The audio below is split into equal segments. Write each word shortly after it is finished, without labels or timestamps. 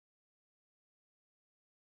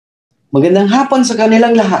Magandang hapon sa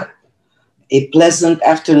kanilang lahat. A pleasant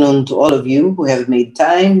afternoon to all of you who have made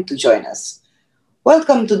time to join us.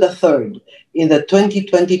 Welcome to the third in the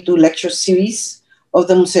 2022 lecture series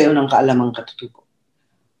of the Museo ng Kaalamang Katutubò.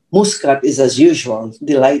 Muscat is, as usual,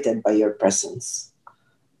 delighted by your presence.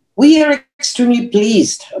 We are extremely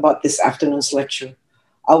pleased about this afternoon's lecture.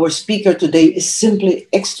 Our speaker today is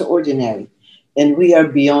simply extraordinary, and we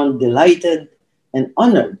are beyond delighted and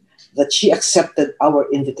honored that she accepted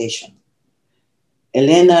our invitation.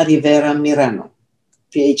 Elena Rivera Mirano,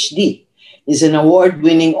 Ph.D., is an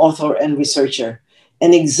award-winning author and researcher,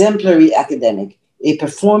 an exemplary academic, a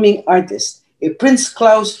performing artist, a Prince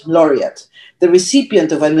Claus laureate, the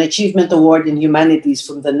recipient of an Achievement Award in Humanities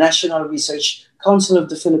from the National Research Council of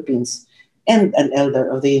the Philippines, and an elder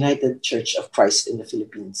of the United Church of Christ in the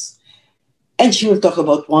Philippines. And she will talk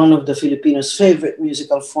about one of the Filipinos' favorite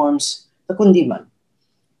musical forms, the Kundiman.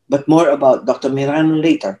 But more about Dr. Mirano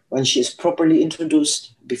later when she is properly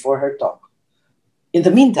introduced before her talk. In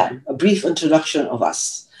the meantime, a brief introduction of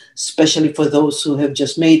us, especially for those who have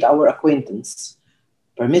just made our acquaintance.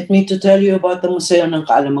 Permit me to tell you about the Museo ng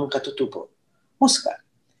Kaalamang Katutubò, Muscat,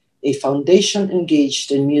 a foundation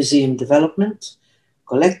engaged in museum development,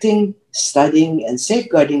 collecting, studying, and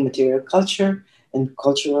safeguarding material culture and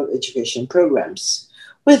cultural education programs,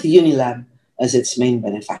 with Unilab as its main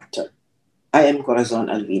benefactor. I am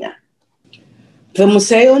Corazon Alvina. The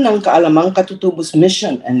Museo ng Kaalamang Katutubò's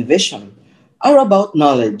mission and vision are about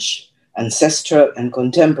knowledge, ancestral and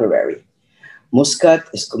contemporary. Muscat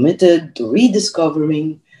is committed to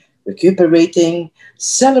rediscovering, recuperating,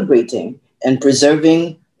 celebrating, and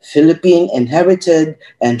preserving Philippine inherited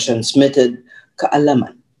and transmitted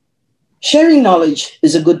kaalaman. Sharing knowledge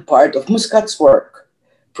is a good part of Muscat's work,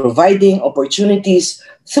 providing opportunities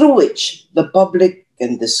through which the public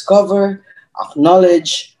can discover,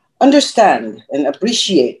 acknowledge, understand, and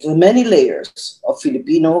appreciate the many layers of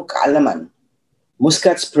Filipino kaalaman.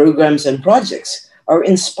 Muscat's programs and projects are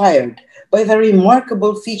inspired by the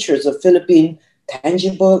remarkable features of Philippine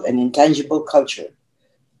tangible and intangible culture.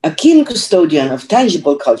 A keen custodian of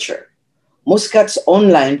tangible culture, Muscat's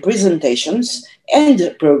online presentations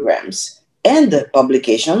and programs and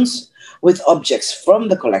publications with objects from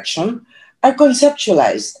the collection are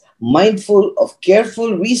conceptualized mindful of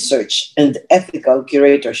careful research and ethical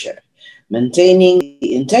curatorship, maintaining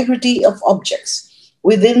the integrity of objects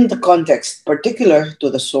within the context particular to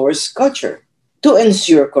the source culture. To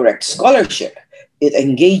ensure correct scholarship, it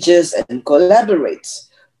engages and collaborates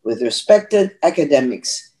with respected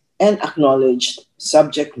academics and acknowledged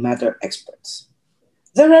subject matter experts.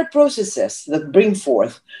 There are processes that bring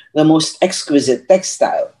forth the most exquisite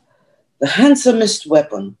textile, the handsomest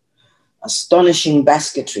weapon, astonishing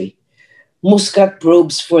basketry. Muscat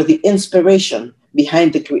probes for the inspiration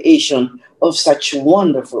behind the creation of such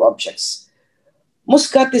wonderful objects.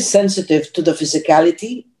 Muscat is sensitive to the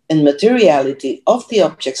physicality and materiality of the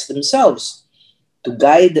objects themselves, to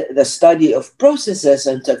guide the study of processes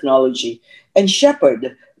and technology and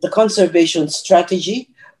shepherd the conservation strategy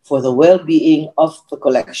for the well-being of the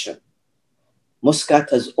collection.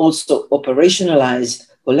 Muscat has also operationalized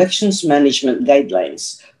collections management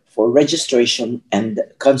guidelines for registration and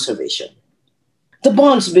conservation. The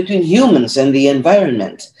bonds between humans and the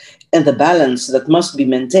environment and the balance that must be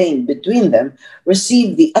maintained between them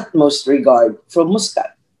receive the utmost regard from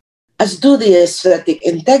Muscat, as do the aesthetic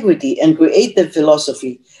integrity and creative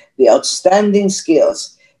philosophy, the outstanding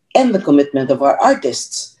skills, and the commitment of our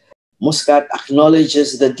artists. Muscat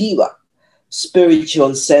acknowledges the diwa,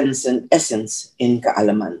 spiritual sense and essence in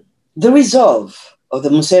kaalaman. The resolve of the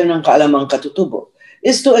Museo ng Kaalamang Katutubò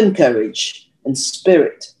is to encourage,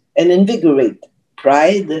 inspirit, and invigorate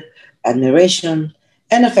pride, admiration,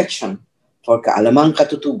 and affection for Kaalamang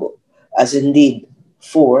Katutubò, as indeed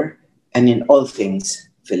for and in all things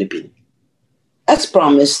Philippine. As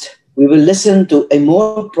promised, we will listen to a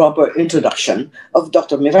more proper introduction of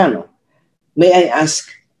Dr. Mirano. May I ask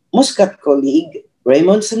Muscat colleague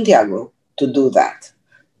Raymond Santiago to do that.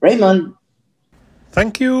 Raymond.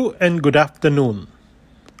 Thank you and good afternoon.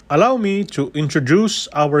 Allow me to introduce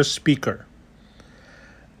our speaker.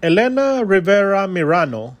 Elena Rivera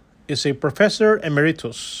Mirano is a professor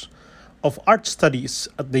emeritus of art studies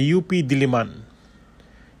at the UP Diliman.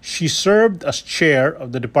 She served as chair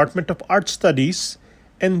of the Department of Art Studies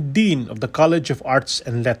and dean of the College of Arts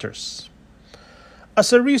and Letters.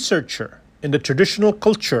 As a researcher in the traditional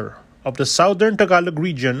culture of the southern Tagalog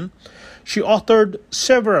region, she authored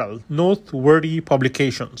several noteworthy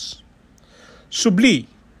publications. Subli,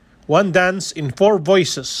 One Dance in Four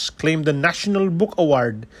Voices claimed the National Book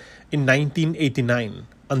Award in 1989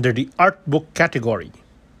 under the Art Book category.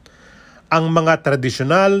 ang mga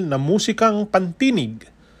tradisyonal na musikang pantinig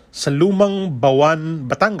sa lumang Bawan,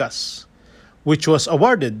 Batangas, which was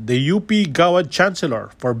awarded the UP Gawad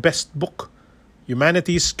Chancellor for Best Book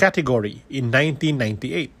Humanities category in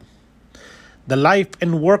 1998. The life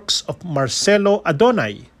and works of Marcelo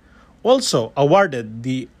Adonay, also awarded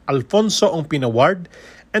the Alfonso Ongpin Award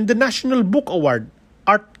and the National Book Award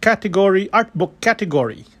Art Book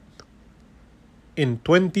category in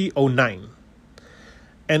 2009.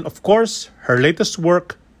 And of course, her latest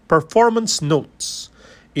work, Performance Notes,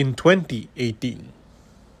 in 2018.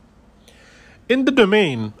 In the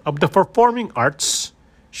domain of the performing arts,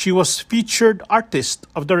 she was featured artist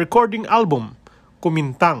of the recording album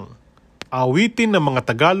Kumintang, Awitin ng mga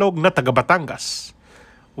Tagalog na taga Batangas,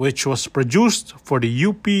 which was produced for the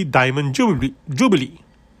UP Diamond Jubilee.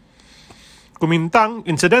 Kumintang,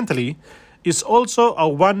 incidentally, is also a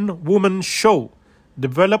one-woman show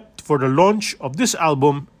developed for the launch of this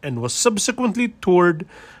album and was subsequently toured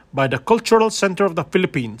by the Cultural Center of the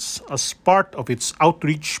Philippines as part of its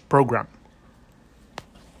outreach program.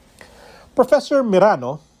 Professor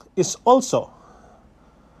Mirano is also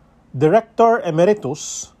Director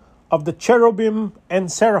Emeritus of the Cherubim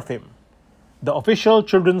and Seraphim, the official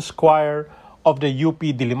children's choir of the UP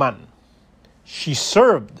Diliman. She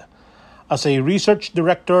served as a research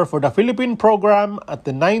director for the Philippine program at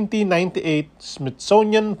the 1998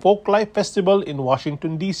 Smithsonian Folklife Festival in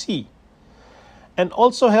Washington, D.C., and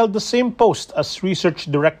also held the same post as research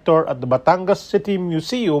director at the Batangas City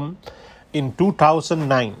Museum in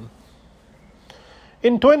 2009.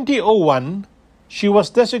 In 2001, she was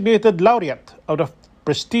designated laureate of the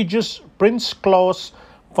prestigious Prince Claus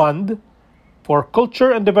Fund for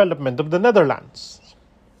Culture and Development of the Netherlands.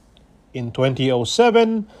 In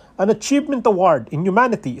 2007, an Achievement Award in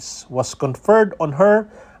Humanities was conferred on her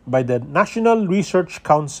by the National Research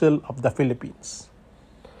Council of the Philippines.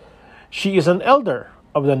 She is an elder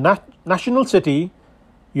of the National City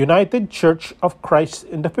United Church of Christ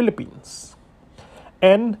in the Philippines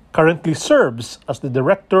and currently serves as the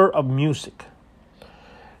Director of Music.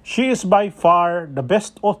 She is by far the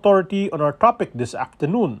best authority on our topic this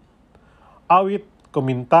afternoon, Awit,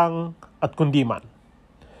 Kumintang, at Kundiman.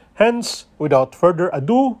 Hence, without further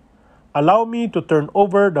ado, allow me to turn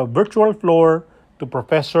over the virtual floor to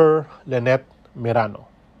Professor Lynette Mirano.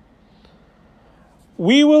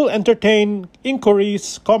 We will entertain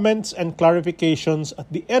inquiries, comments, and clarifications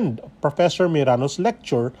at the end of Professor Mirano's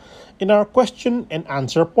lecture in our question and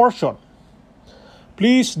answer portion.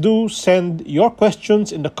 Please do send your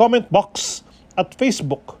questions in the comment box at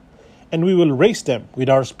Facebook, and we will raise them with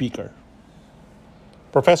our speaker.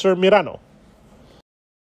 Professor Mirano.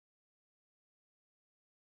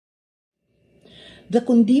 The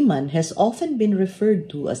Kundiman has often been referred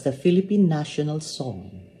to as the Philippine national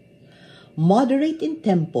song. Moderate in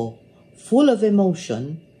tempo, full of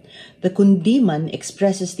emotion, the Kundiman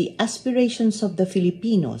expresses the aspirations of the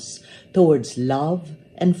Filipinos towards love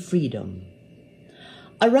and freedom.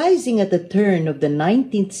 Arising at the turn of the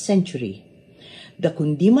 19th century, the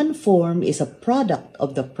Kundiman form is a product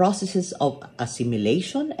of the processes of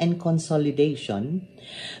assimilation and consolidation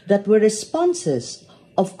that were responses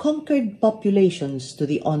of conquered populations to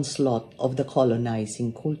the onslaught of the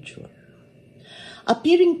colonizing culture.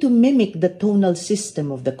 Appearing to mimic the tonal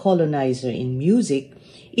system of the colonizer in music,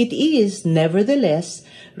 it is, nevertheless,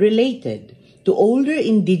 related to older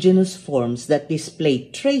indigenous forms that display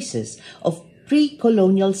traces of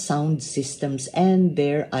pre-colonial sound systems and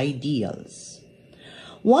their ideals.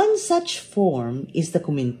 One such form is the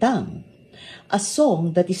Kumintang, a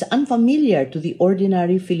song that is unfamiliar to the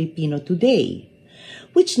ordinary Filipino today,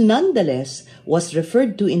 which nonetheless was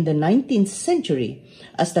referred to in the 19th century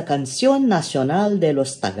as the Canción Nacional de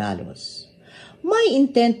los Tagalos. My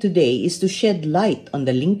intent today is to shed light on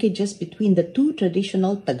the linkages between the two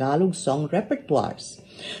traditional Tagalog song repertoires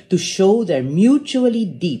to show their mutually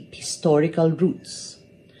deep historical roots.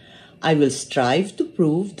 I will strive to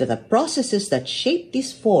prove that the processes that shaped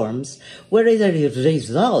these forms were as a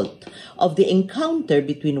result of the encounter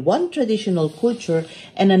between one traditional culture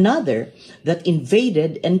and another that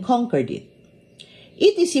invaded and conquered it.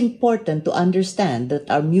 It is important to understand that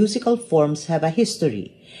our musical forms have a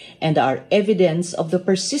history and are evidence of the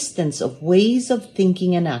persistence of ways of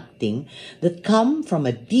thinking and acting that come from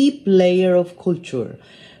a deep layer of culture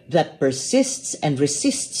that persists and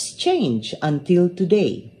resists change until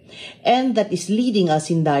today, and that is leading us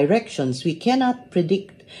in directions we cannot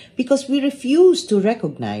predict because we refuse to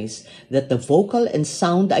recognize that the vocal and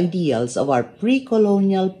sound ideals of our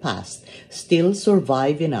pre-colonial past still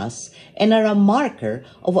survive in us and are a marker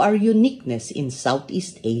of our uniqueness in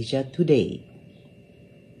Southeast Asia today.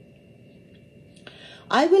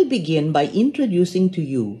 I will begin by introducing to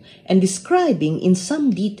you and describing in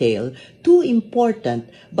some detail two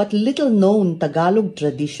important but little-known Tagalog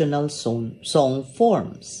traditional song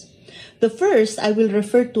forms. The first I will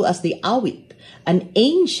refer to as the Awit, an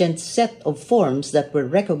ancient set of forms that were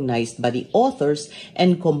recognized by the authors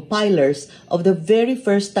and compilers of the very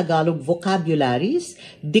first Tagalog vocabularies,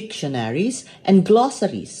 dictionaries, and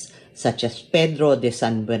glossaries, such as Pedro de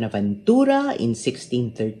San Buenaventura in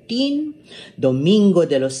 1613, Domingo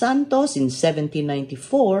de los Santos in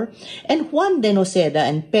 1794, and Juan de Noceda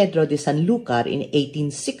and Pedro de Sanlúcar in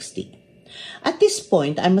 1860. At this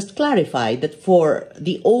point, I must clarify that for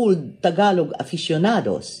the old Tagalog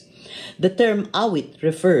aficionados, the term awit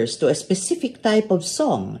refers to a specific type of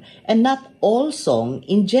song and not all song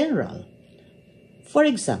in general. For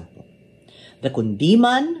example, the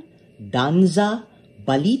Kundiman, danza,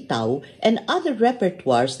 balitaw, and other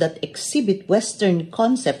repertoires that exhibit Western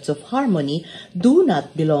concepts of harmony do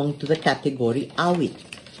not belong to the category awit.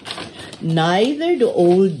 Neither do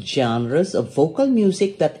old genres of vocal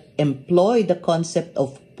music that employ the concept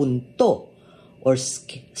of punto, or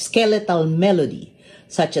skeletal melody,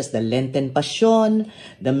 such as the Lenten Passion,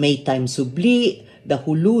 the Maytime Subli, the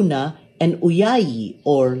Huluna, and Uyayi,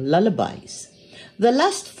 or lullabies. The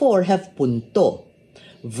last four have punto,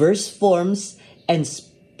 verse forms, and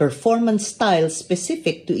performance styles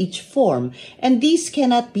specific to each form, and these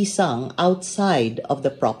cannot be sung outside of the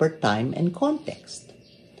proper time and context.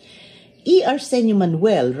 E. Arsenio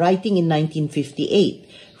Manuel, writing in 1958,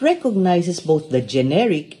 recognizes both the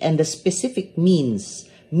generic and the specific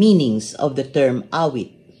meanings of the term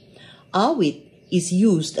awit. Awit is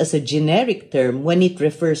used as a generic term when it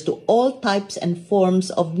refers to all types and forms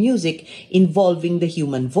of music involving the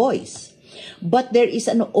human voice. But there is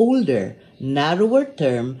an older, narrower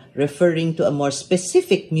term referring to a more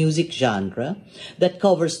specific music genre that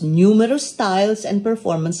covers numerous styles and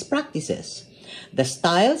performance practices. The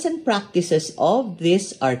styles and practices of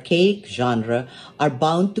this archaic genre are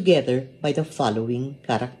bound together by the following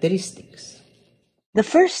characteristics. The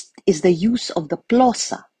first is the use of the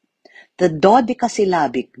plosa, the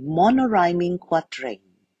dodecasyllabic monorhyming quatrain.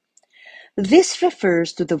 This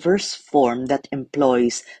refers to the verse form that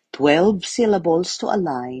employs 12 syllables to a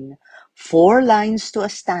line, 4 lines to a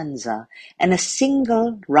stanza, and a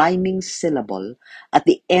single rhyming syllable at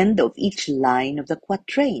the end of each line of the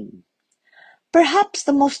quatrain. Perhaps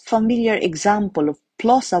the most familiar example of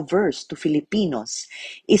plosa verse to Filipinos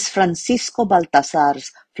is Francisco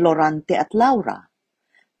Baltasar's Florante at Laura.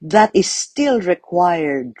 That is still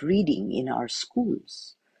required reading in our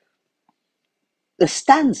schools. The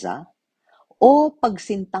stanza, O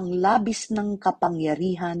pagsintang labis ng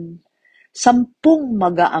kapangyarihan, 10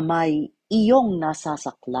 mag-aamay iyong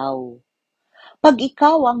nasasaklaw. Pag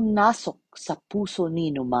ikaw ang nasok sa puso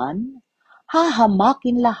ni numan,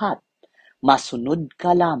 hahamakin lahat, masunod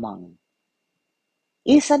ka lamang,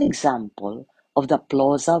 is an example of the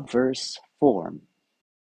plosa verse form.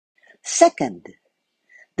 Second,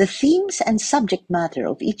 the themes and subject matter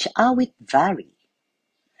of each awit vary,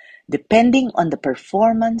 depending on the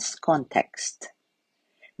performance context.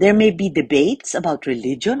 There may be debates about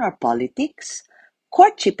religion or politics,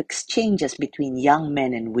 courtship exchanges between young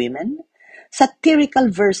men and women, satirical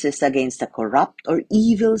verses against a corrupt or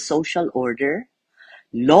evil social order,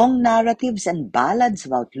 long narratives and ballads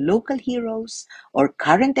about local heroes or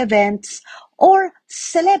current events, or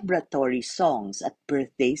celebratory songs at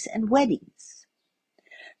birthdays and weddings.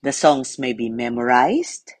 The songs may be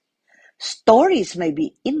memorized, stories may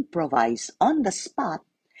be improvised on the spot,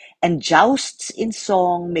 and jousts in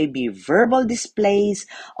song may be verbal displays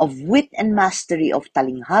of wit and mastery of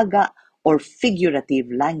talinghaga or figurative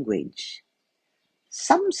language.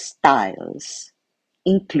 Some styles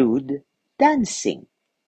include dancing.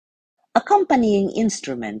 Accompanying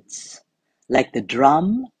instruments like the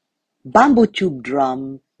drum, bamboo tube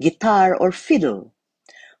drum, guitar, or fiddle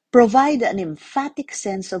provide an emphatic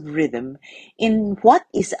sense of rhythm in what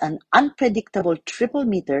is an unpredictable triple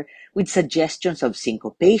meter with suggestions of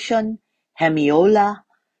syncopation, hemiola,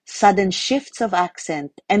 sudden shifts of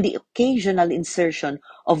accent, and the occasional insertion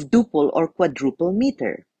of duple or quadruple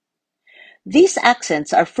meter. These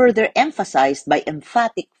accents are further emphasized by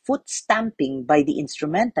emphatic foot stamping by the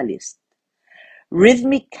instrumentalist.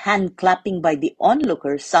 Rhythmic hand clapping by the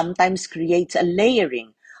onlooker sometimes creates a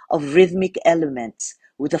layering of rhythmic elements,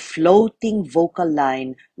 with a floating vocal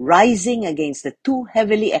line rising against the two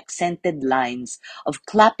heavily accented lines of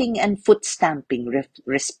clapping and foot stamping,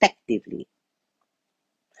 respectively.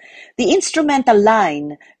 The instrumental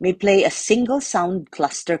line may play a single sound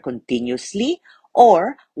cluster continuously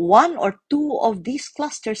or one or two of these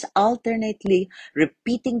clusters alternately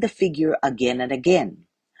repeating the figure again and again.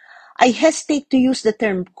 I hesitate to use the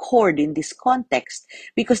term chord in this context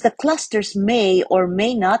because the clusters may or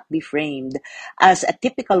may not be framed as a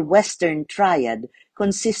typical Western triad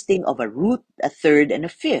consisting of a root, a third, and a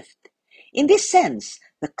fifth. In this sense,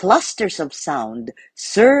 the clusters of sound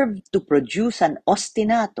serve to produce an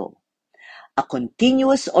ostinato, a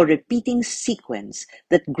continuous or repeating sequence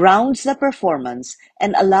that grounds the performance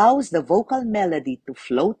and allows the vocal melody to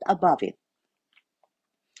float above it.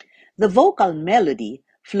 The vocal melody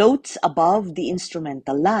floats above the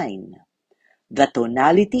instrumental line. The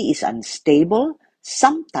tonality is unstable,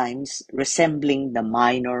 sometimes resembling the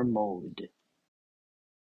minor mode.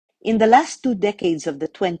 In the last 2 decades of the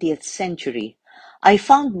 20th century, I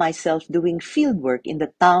found myself doing fieldwork in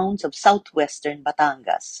the towns of southwestern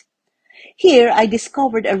Batangas. Here, I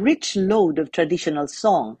discovered a rich lode of traditional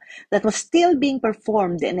song that was still being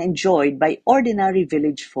performed and enjoyed by ordinary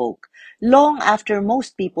village folk long after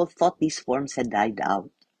most people thought these forms had died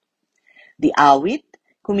out. The Awit,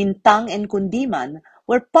 Kumintang, and Kundiman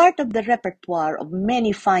were part of the repertoire of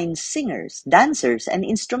many fine singers, dancers, and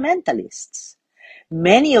instrumentalists.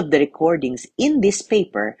 Many of the recordings in this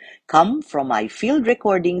paper come from my field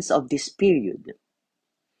recordings of this period.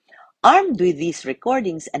 Armed with these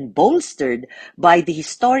recordings and bolstered by the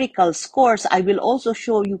historical scores I will also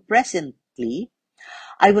show you presently,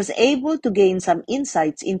 I was able to gain some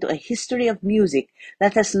insights into a history of music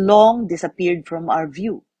that has long disappeared from our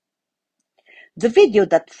view. The video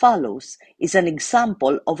that follows is an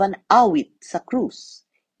example of an awit sa krus,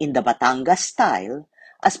 in the Batangas style,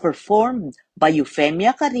 as performed by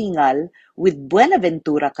Eufemia Karingal with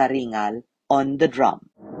Buenaventura Karingal on the drum.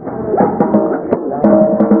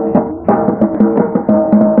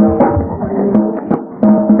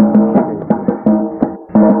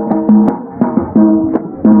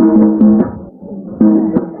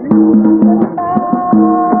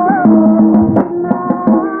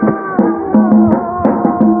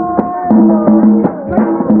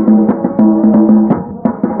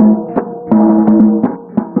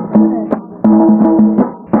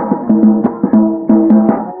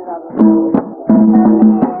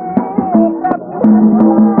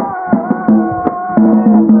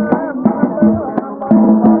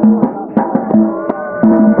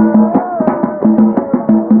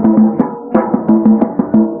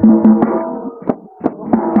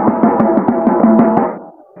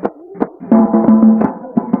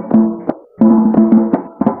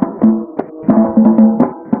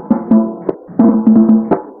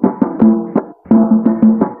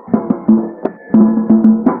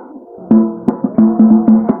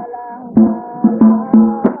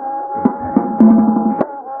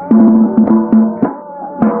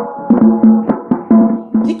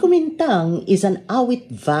 Is an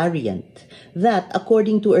awit variant that,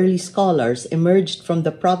 according to early scholars, emerged from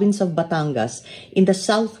the province of Batangas in the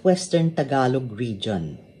southwestern Tagalog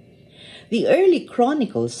region. The early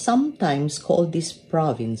chronicles sometimes called this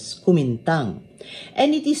province Kumintang,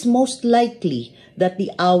 and it is most likely that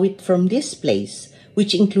the awit from this place,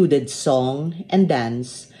 which included song and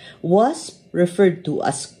dance, was referred to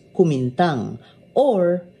as Kumintang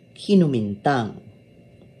or Kinumintang.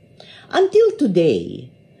 Until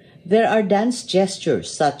today, there are dance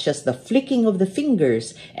gestures such as the flicking of the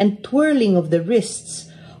fingers and twirling of the wrists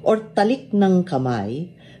or talik ng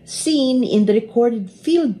kamay seen in the recorded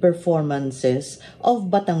field performances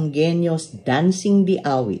of Batangueños dancing the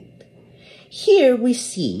awit. Here we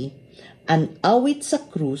see an awit sa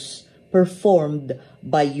krus performed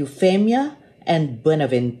by Eufemia and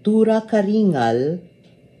Buenaventura Karingal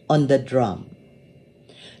on the drum.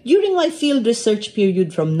 During my field research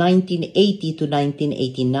period from 1980 to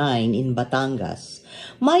 1989 in Batangas,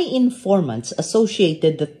 my informants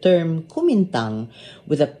associated the term kumintang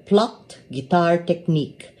with a plucked guitar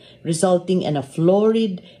technique, resulting in a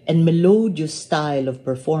florid and melodious style of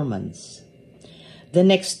performance. The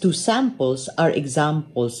next two samples are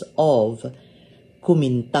examples of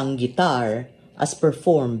kumintang guitar as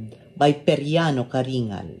performed by Periano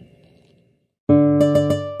Karingal.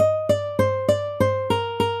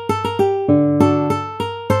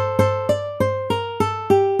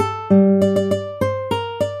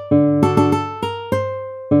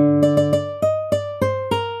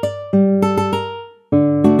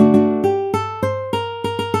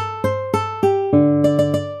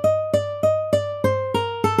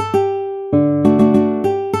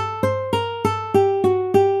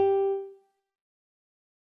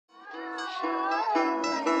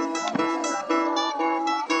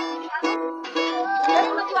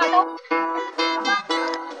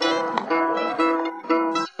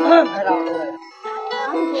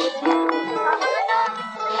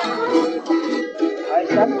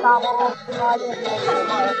 Wala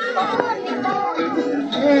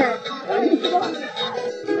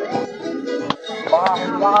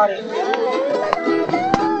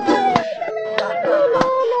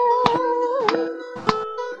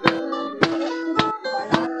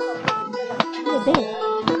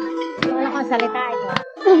kang salita ito.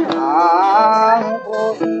 Ang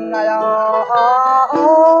puso ngayon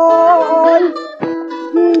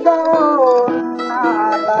doon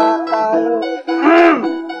natatayo.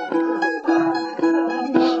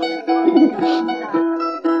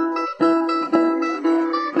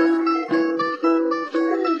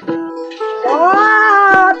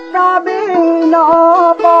 At sabi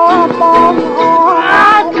na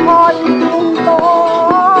papangat ay pinto.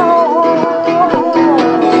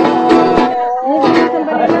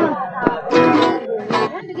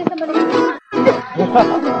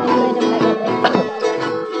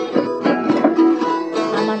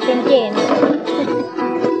 Amang tingin.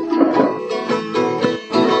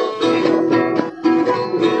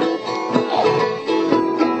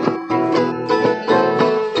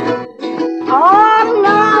 Ang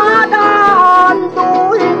nadaan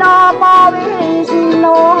do'y napawisin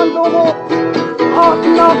ng dugo at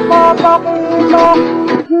nagpapakita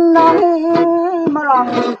ng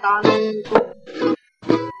maraming tanto.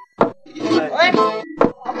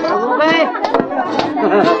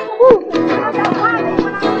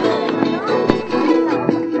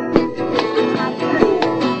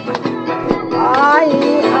 Ay,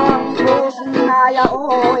 ang puso na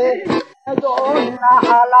yaoy doon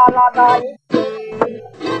naalalagay.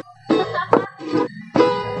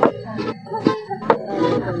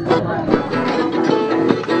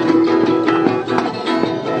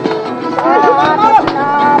 At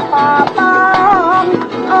napapang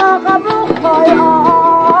akabukay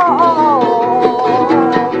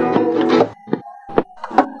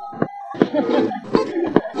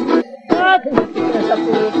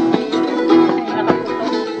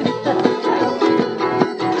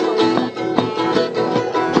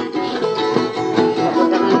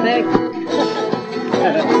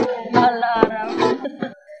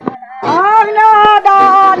ang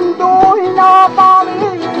nadaan do'y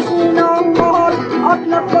napamisin ng mahal at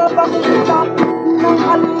nagpapakita ng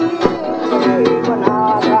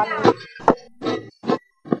aliwanagan.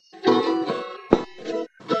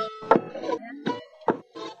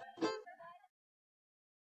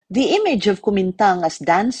 The image of Kumintang as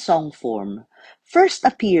dance song form first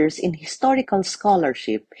appears in historical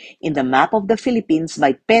scholarship in the map of the Philippines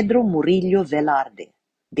by Pedro Murillo Velarde,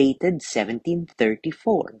 dated 1734.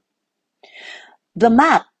 The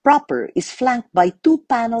map proper is flanked by two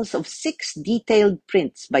panels of 6 detailed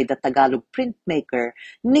prints by the Tagalog printmaker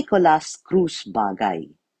Nicolas Cruz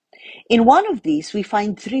Bagay. In one of these, we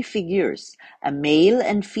find 3 figures, a male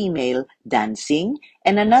and female dancing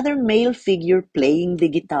and another male figure playing the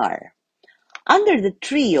guitar. Under the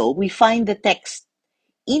trio, we find the text,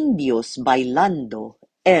 Indios bailando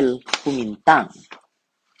el Kumintang.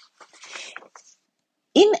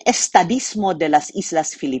 In Estadismo de las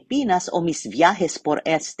Islas Filipinas o Mis Viajes por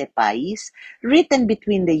este País, written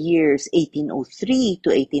between the years 1803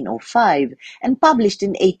 to 1805 and published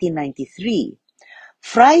in 1893,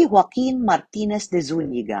 Fray Joaquin Martinez de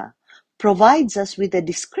Zúñiga provides us with a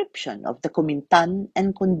description of the Kumintang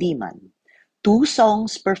and Kundiman, 2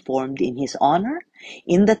 songs performed in his honor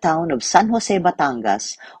in the town of San Jose,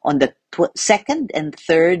 Batangas on the 2nd and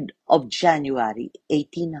 3rd of January,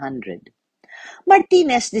 1800.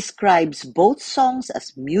 Martinez describes both songs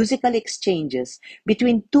as musical exchanges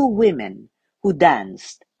between 2 women who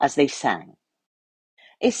danced as they sang.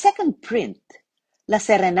 A second print, La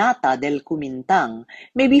Serenata del Kumintang,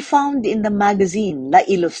 may be found in the magazine La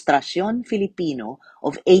Ilustración Filipino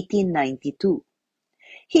of 1892.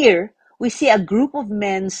 Here, we see a group of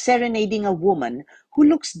men serenading a woman who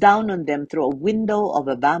looks down on them through a window of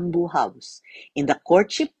a bamboo house in the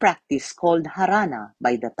courtship practice called harana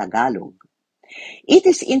by the Tagalog. It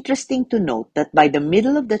is interesting to note that by the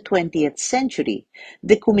middle of the 20th century,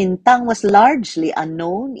 the Kumintang was largely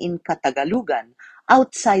unknown in Katagalugan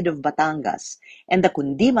outside of Batangas, and the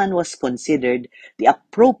Kundiman was considered the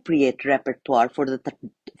appropriate repertoire for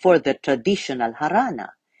the traditional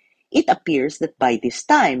harana. It appears that by this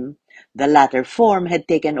time, the latter form had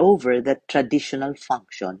taken over the traditional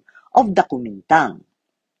function of the Kumintang.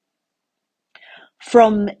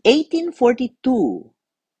 From 1842,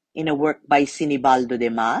 in a work by Sinibaldo de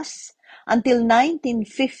Mas, until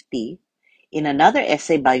 1950, in another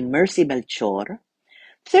essay by Mercy Melchor,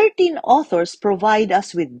 13 authors provide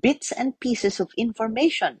us with bits and pieces of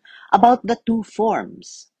information about the 2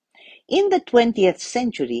 forms. In the 20th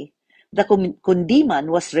century, the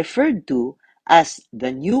Kundiman was referred to as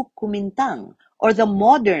the new Kumintang or the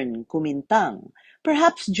modern Kumintang,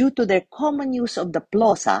 perhaps due to their common use of the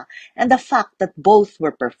plosa and the fact that both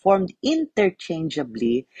were performed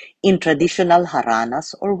interchangeably in traditional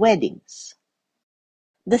haranas or weddings.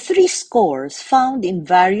 The three scores found in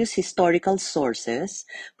various historical sources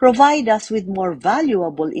provide us with more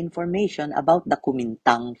valuable information about the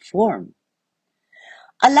Kumintang form.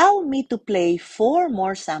 Allow me to play 4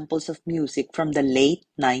 more samples of music from the late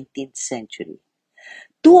 19th century.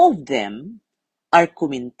 2 of them are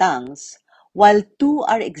Kumintangs, while 2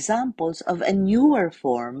 are examples of a newer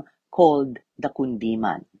form called the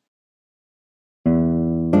Kundiman.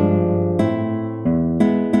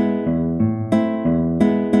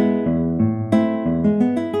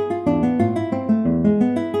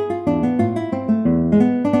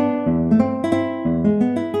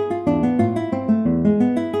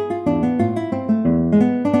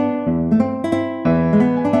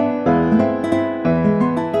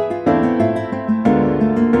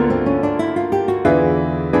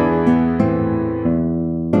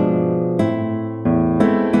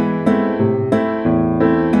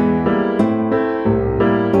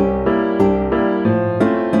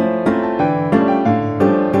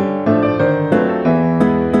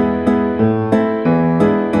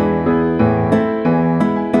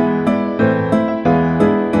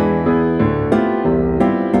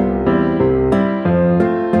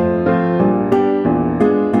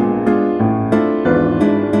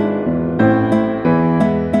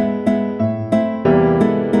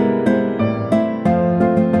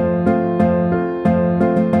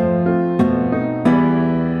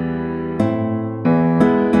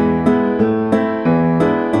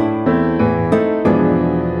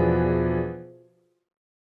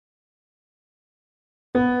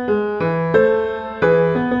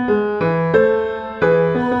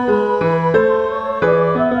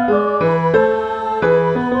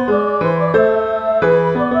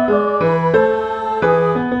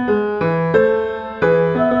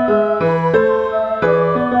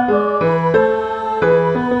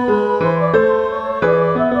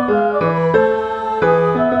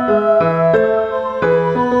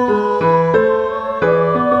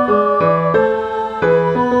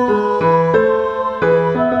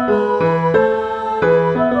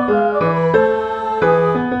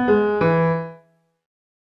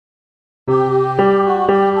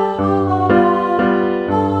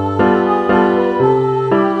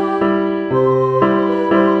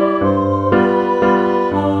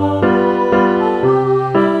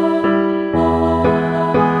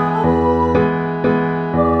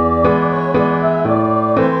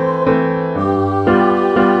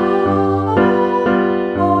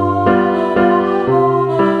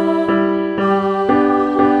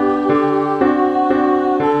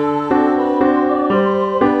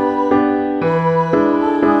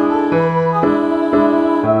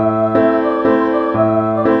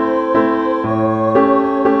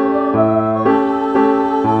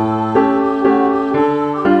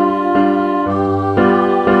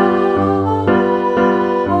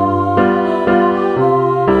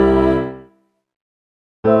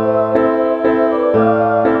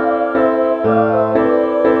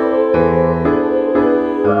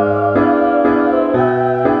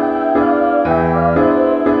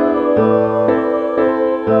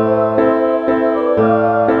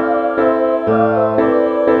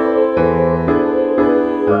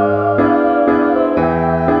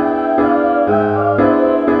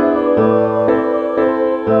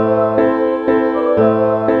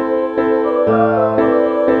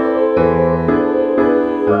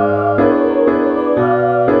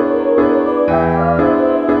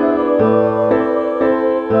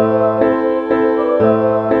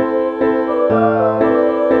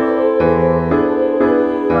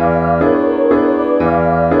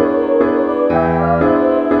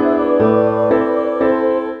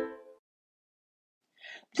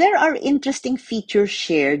 There are interesting features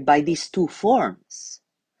shared by these 2 forms.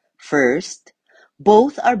 First,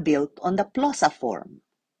 both are built on the plosa form.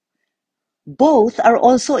 Both are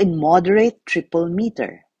also in moderate triple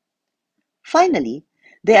meter. Finally,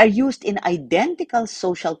 they are used in identical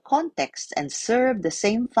social contexts and serve the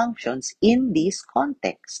same functions in these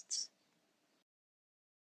contexts.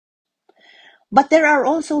 But there are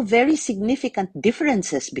also very significant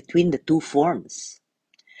differences between the 2 forms.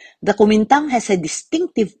 The Kumintang has a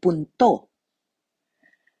distinctive punto.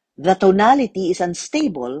 The tonality is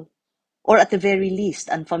unstable, or at the very least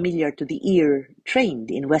unfamiliar to the ear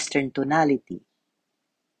trained in Western tonality.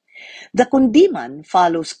 The Kundiman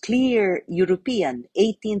follows clear European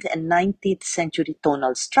 18th and 19th century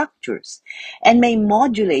tonal structures and may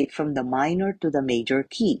modulate from the minor to the major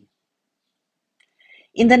key.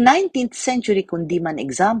 In the 19th century Kundiman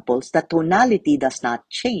examples, the tonality does not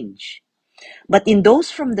change. But in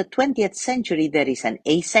those from the 20th century, there is an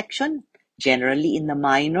A section, generally in the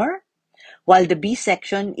minor, while the B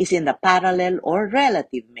section is in the parallel or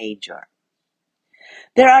relative major.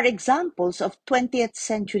 There are examples of 20th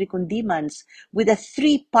century Kundimans with a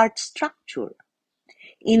three-part structure.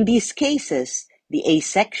 In these cases, the A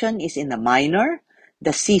section is in the minor,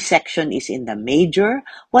 the C section is in the major,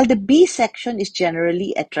 while the B section is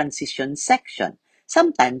generally a transition section,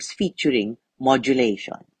 sometimes featuring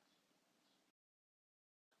modulation.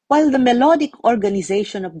 While the melodic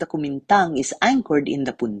organization of the Kumintang is anchored in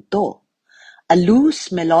the punto, a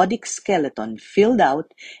loose melodic skeleton filled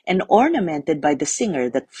out and ornamented by the singer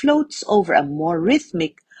that floats over a more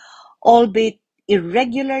rhythmic, albeit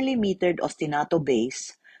irregularly metered ostinato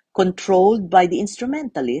bass, controlled by the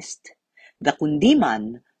instrumentalist, the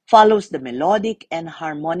Kundiman follows the melodic and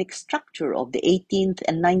harmonic structure of the 18th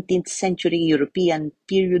and 19th century European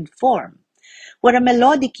period form, where a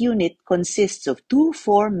melodic unit consists of two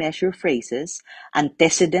four-measure phrases,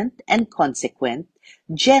 antecedent and consequent,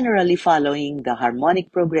 generally following the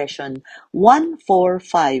harmonic progression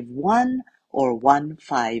 1-4-5-1 or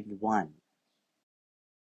 1-5-1.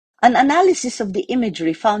 An analysis of the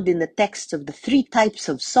imagery found in the texts of the three types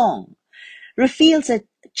of song reveals a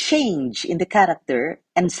change in the character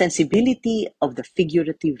and sensibility of the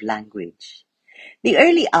figurative language. The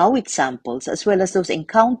early Awit samples, as well as those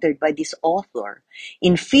encountered by this author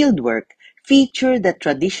in fieldwork, feature the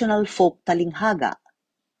traditional folk talinghaga,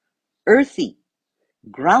 earthy,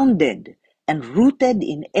 grounded, and rooted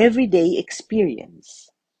in everyday experience.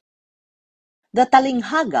 The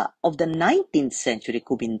talinghaga of the 19th century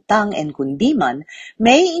Kumintang and Kundiman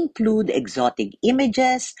may include exotic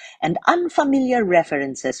images and unfamiliar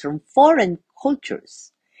references from foreign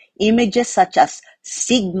cultures, images such as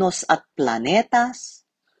signos at planetas,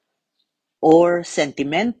 or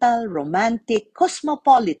sentimental, romantic,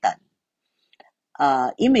 cosmopolitan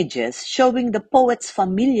images showing the poet's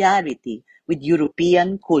familiarity with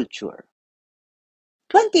European culture.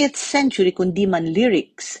 20th century Kundiman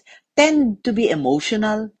lyrics tend to be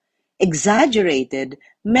emotional, exaggerated,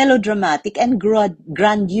 melodramatic, and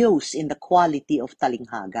grandiose in the quality of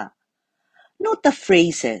talinghaga. Note the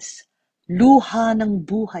phrases, luha ng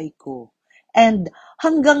buhay ko, and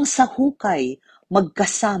hanggang sa hukay,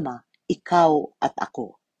 magkasama, ikaw at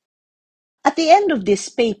ako. At the end of this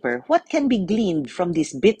paper, what can be gleaned from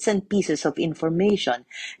these bits and pieces of information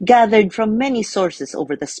gathered from many sources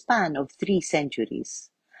over the span of 3 centuries?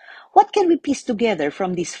 What can we piece together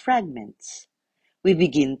from these fragments? We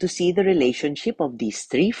begin to see the relationship of these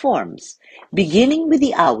three forms, beginning with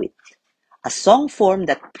the Awit, a song form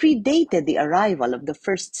that predated the arrival of the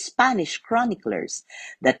first Spanish chroniclers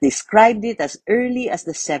that described it as early as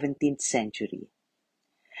the 17th century.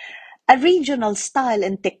 A regional style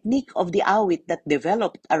and technique of the Awit that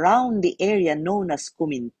developed around the area known as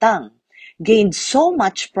Kumintang gained so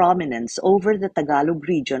much prominence over the Tagalog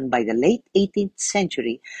region by the late 18th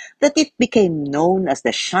century that it became known as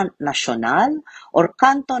the Chant Nacional or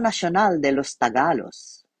Canto Nacional de los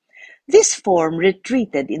Tagalos. This form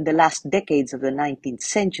retreated in the last decades of the 19th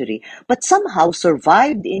century, but somehow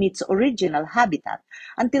survived in its original habitat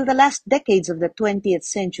until the last decades of the 20th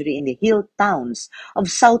century in the hill towns of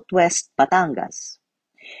southwest Batangas.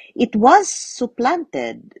 It was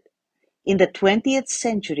supplanted in the 20th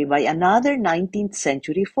century by another 19th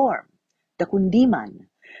century form, the Kundiman,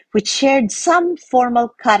 which shared some formal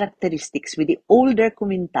characteristics with the older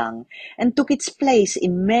Kumintang and took its place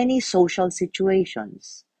in many social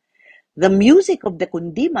situations. The music of the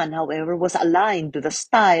Kundiman, however, was aligned to the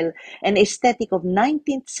style and aesthetic of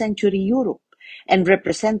 19th century Europe and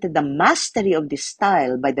represented the mastery of this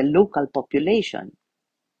style by the local population.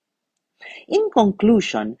 In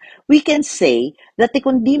conclusion, we can say that the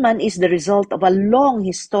Kundiman is the result of a long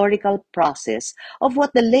historical process of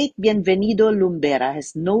what the late Bienvenido Lumbera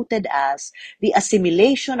has noted as the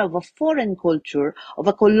assimilation of a foreign culture of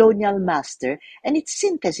a colonial master and its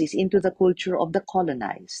synthesis into the culture of the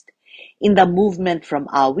colonized. In the movement from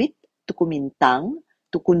Awit to Kumintang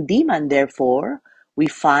to Kundiman, therefore, we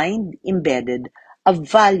find embedded a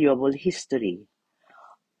valuable history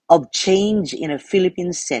of change in a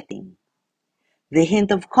Philippine setting, the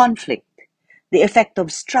hint of conflict, the effect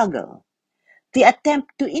of struggle, the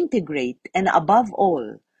attempt to integrate, and above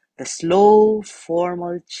all, the slow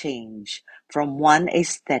formal change from one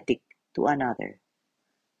aesthetic to another.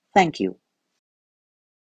 Thank you.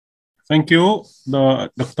 Thank you,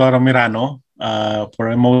 Dr. Mirano, for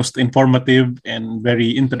a most informative and very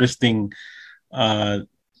interesting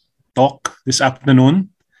talk this afternoon.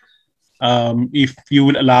 If you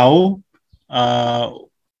will allow,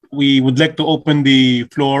 we would like to open the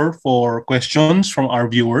floor for questions from our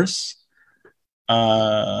viewers.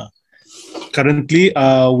 Currently,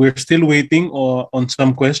 we're still waiting on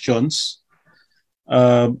some questions,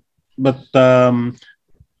 but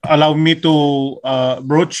allow me to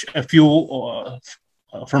broach a few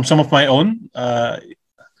from some of my own.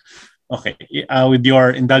 Okay, with your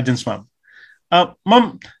indulgence, ma'am.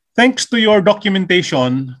 Ma'am, thanks to your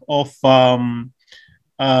documentation of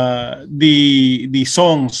the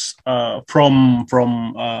songs from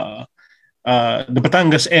the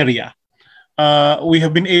Batangas area, we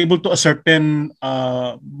have been able to ascertain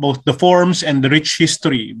both the forms and the rich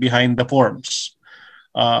history behind the forms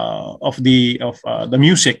of the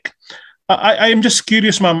music. I am just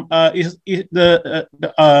curious, ma'am.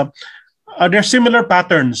 Are there similar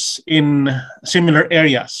patterns in similar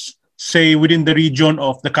areas, say within the region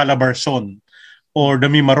of the Calabarzon or the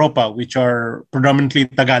Mimaropa, which are predominantly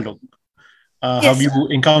Tagalog? Yes. Have you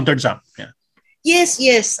encountered some? Yeah.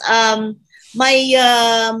 Yes.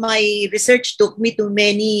 My research took me to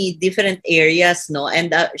many different areas, no?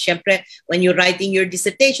 And syempre, when you're writing your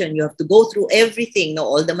dissertation, you have to go through everything, no?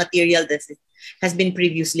 All the material that has been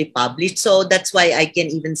previously published. So that's why I can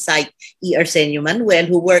even cite E. Arsenio Manuel,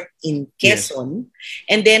 who worked in Quezon. Yes.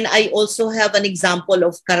 And then I also have an example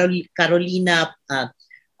of Carolina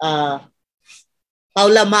Paula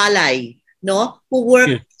Malay, no? Who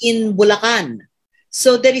worked in Bulacan.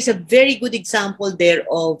 So there is a very good example there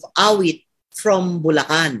of Awit from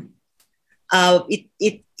Bulacan.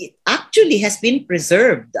 It actually has been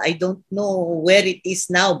preserved. I don't know where it is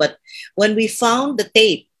now, but when we found the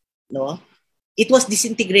tape, no, it was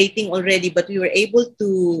disintegrating already, but we were able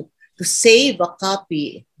to save a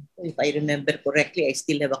copy. If I remember correctly, I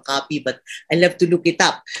still have a copy, but I'll have to look it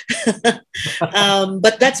up.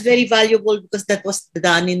 But that's very valuable because that was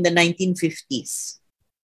done in the 1950s.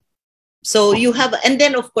 So you have, and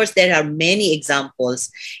then of course there are many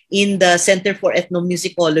examples in the Center for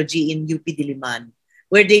Ethnomusicology in UP Diliman,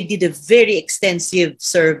 where they did a very extensive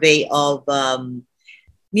survey of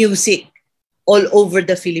music all over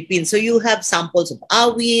the Philippines. So you have samples of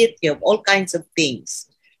Awit, you have all kinds of things,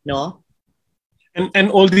 no?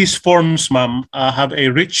 And all these forms, ma'am, have a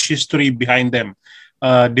rich history behind them.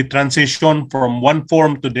 The transition from one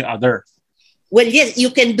form to the other. Well, yes,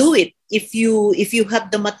 you can do it. If you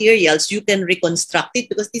have the materials, you can reconstruct it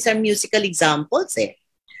because these are musical examples.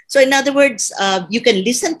 So in other words, you can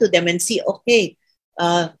listen to them and see, okay,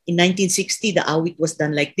 in 1960, the Awit was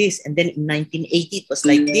done like this. And then in 1980, it was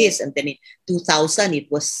like this. And then in 2000,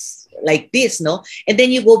 it was like this, no? And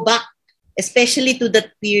then you go back, especially to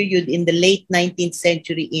that period in the late 19th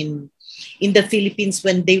century in the Philippines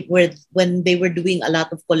when they were doing a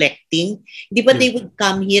lot of collecting. Di ba, they would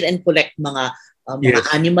come here and collect mga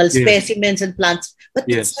animal specimens and plants. But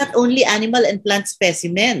it's not only animal and plant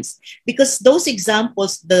specimens, because those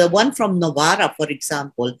examples, the one from Novara, for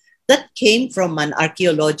example, that came from an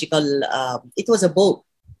archaeological, it was a boat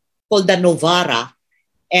called the Novara,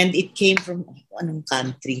 and it came from anong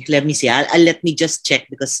country? Let me see. Let me just check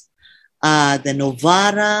because the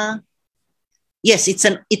Novara, yes,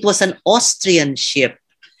 it was an Austrian ship,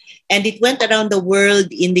 and it went around the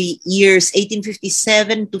world in the years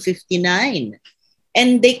 1857 to 59.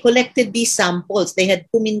 And they collected these samples. They had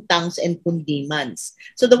Kumintangs and Kundimans.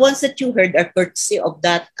 So the ones that you heard are courtesy of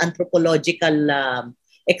that anthropological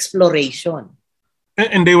exploration.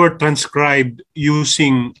 And they were transcribed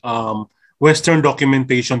using Western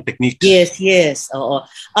documentation techniques. Yes.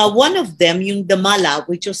 One of them, yung Damala,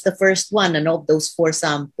 which was the first one of those 4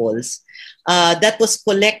 samples, that was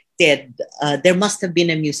collected. There must have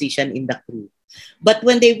been a musician in the crew. But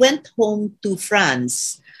when they went home to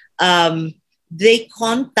France, they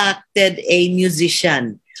contacted a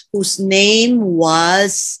musician whose name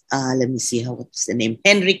was, let me see, what's the name?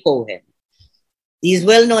 Henry Cohen. He's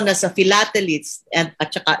well known as a philatelist and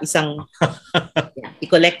at saka isang, he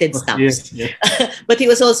collected stamps. Yes. But he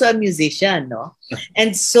was also a musician, no?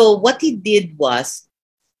 And so what he did was,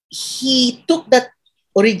 he took that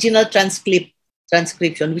original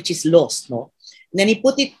transcription, which is lost, no? And then he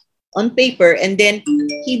put it on paper, and then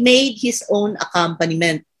he made his own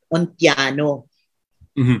accompaniment on piano.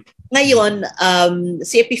 Mm-hmm. Ngayon,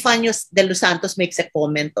 si Epifanio de los Santos makes a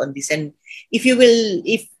comment on this, and if you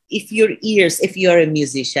are a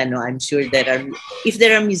musician, no, I'm sure if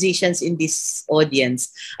there are musicians in this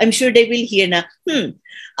audience, I'm sure they will hear na,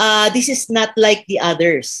 this is not like the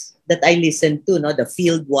others that I listened to, no, the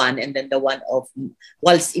field one and then the one of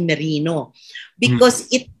Waltz in Mirano,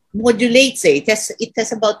 because it modulates. It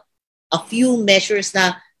has about a few measures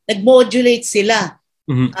na nag-modulate sila.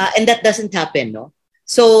 And that doesn't happen, no?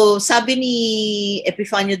 So sabi ni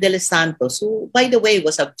Epifanio de los Santos, who by the way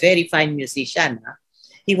was a very fine musician,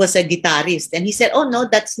 he was a guitarist, and he said, "Oh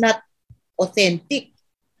no, that's not authentic.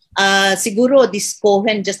 Siguro this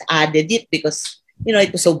Cohen just added it because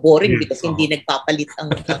it was so boring because hindi nagpapalit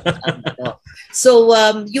ang ano." So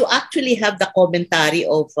you actually have the commentary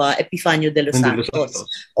of Epifanio de los Santos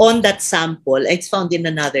on that sample. It's found in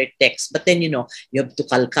another text, but then you have to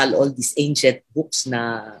kalkal all these ancient books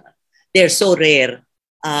na they're so rare,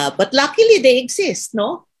 but luckily they exist,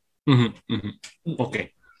 no?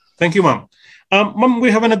 Okay, thank you, ma'am. Ma'am,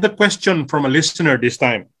 we have another question from a listener this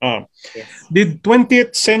time. Yes. Did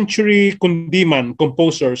 20th century Kundiman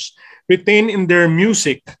composers retain in their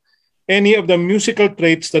music any of the musical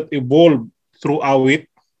traits that evolved through Awit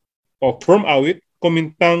or from Awit,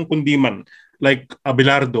 Kumintang, Kundiman, like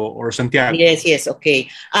Abelardo or Santiago? Yes, okay.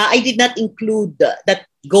 I did not include that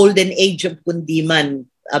golden age of Kundiman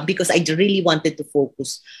because I really wanted to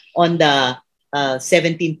focus on the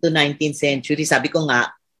 17th to 19th century. Sabi ko nga,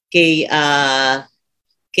 kay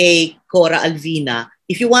Cora Alvina,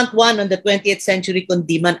 if you want one on the 20th century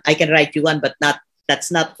Kundiman, I can write you one, but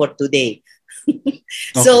that's not for today.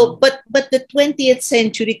 So, but the 20th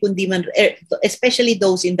century Kundiman, especially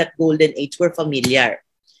those in that golden age, were familiar.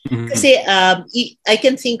 Kasi I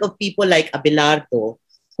can think of people like Abelardo,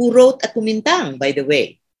 who wrote a Kumintang, by the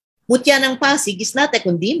way. Mutya ng Pasig is not a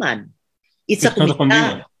Kundiman. It's a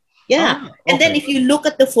Kumintang. Yeah. And then if you look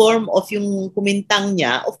at the form of yung Kumintang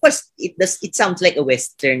niya, of course, it sounds like a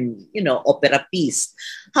Western, opera piece.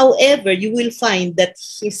 However, you will find that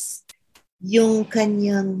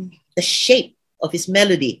the shape of his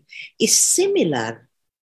melody is similar.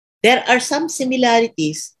 There are some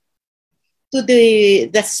similarities to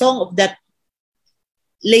the song of that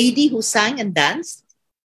lady who sang and danced.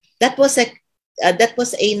 That was an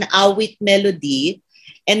Awit melody.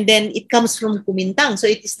 And then it comes from Kumintang. So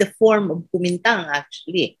it is the form of Kumintang,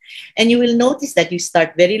 actually. And you will notice that you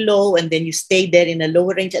start very low and then you stay there in a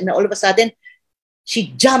lower range. And all of a sudden,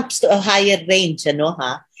 she jumps to a higher range. And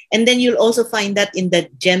then you'll also find that in the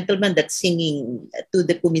gentleman that's singing to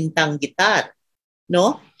the Kumintang guitar.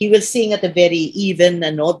 He will sing at a very even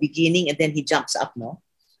beginning and then he jumps up.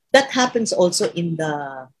 That happens also in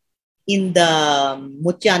the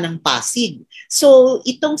Mutya ng Pasig. So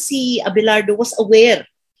itong si Abelardo was aware.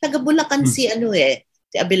 Taga Bulacan si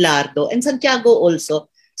Abelardo, and Santiago also.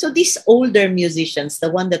 So these older musicians, the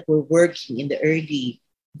one that were working in the early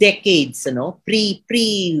decades,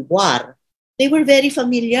 pre-war, they were very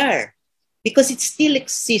familiar because it still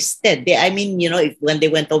existed. When they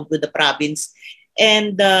went home to the province,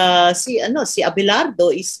 and si Abelardo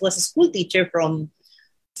was a school teacher from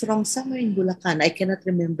somewhere in Bulacan. I cannot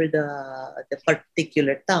remember the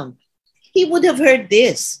particular town. He would have heard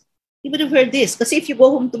this. Because if you go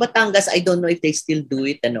home to Batangas, I don't know if they still do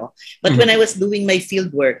it. But when I was doing my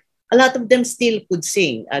field work, a lot of them still could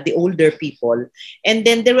sing, the older people. And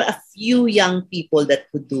then there were a few young people that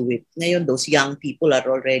could do it. Ngayon, those young people are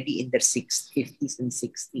already in their 50s and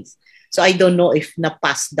 60s. So I don't know if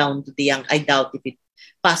passed down to the young. I doubt if it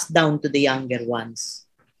passed down to the younger ones.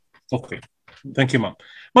 Okay. Thank you, ma'am.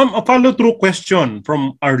 Ma'am, a follow-through question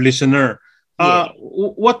from our listener.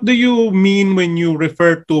 What do you mean when you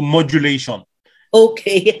refer to modulation?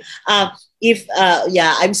 Okay.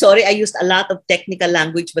 I'm sorry, I used a lot of technical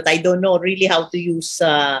language, but I don't know really how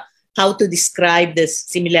to describe the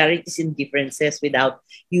similarities and differences without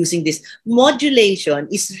using this. Modulation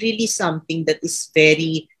is really something that is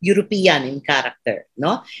very European in character,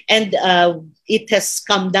 and it has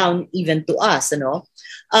come down even to us,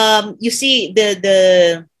 You see,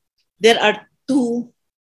 there are two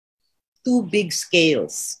big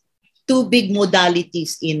scales, two big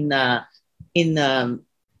modalities in 18th,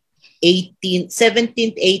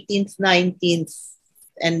 17th, 18th, 19th,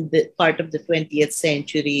 and the part of the 20th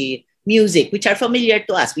century music, which are familiar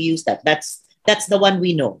to us. We use that. That's the one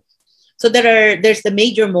we know. So there's the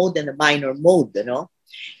major mode and the minor mode,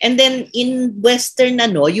 And then in Western,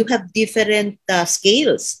 you have different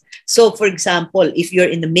scales. So for example, if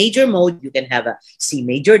you're in the major mode, you can have a C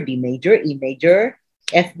major, D major, E major,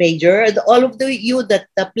 F major, all of you that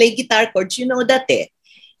play guitar chords, you know that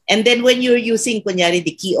And then when you're using, kunyari,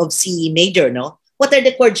 the key of C major, what are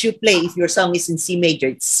the chords you play if your song is in C major?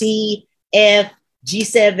 It's C, F,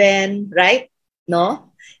 G7, right?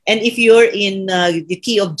 And if you're in the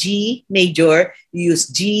key of G major, you use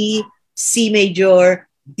G, C major,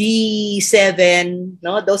 D7,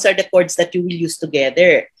 Those are the chords that you will use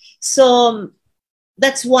together. So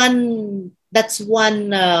that's one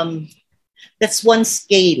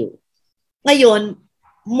scale. Ngayon,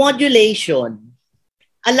 modulation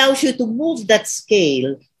allows you to move that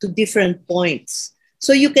scale to different points.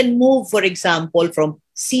 So you can move, for example, from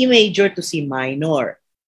C major to C minor,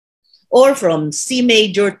 or from C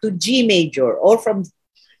major to G major, or from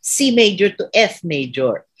C major to F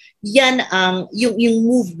major. Yan ang yung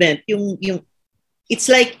movement, yung it's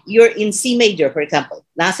like you're in C major, for example.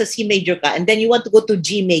 Nasa C major ka, and then you want to go to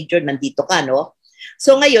G major, nandito ka, no?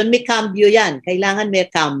 So ngayon, may cambio yan. Kailangan may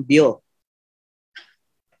cambio.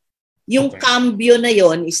 Yung cambio na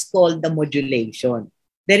yon is called the modulation.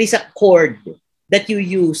 There is a chord that you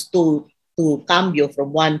use to cambio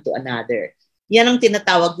from one to another. Yan ang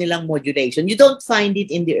tinatawag nilang modulation. You don't find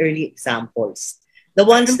it in the early examples. The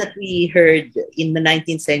ones that we heard in the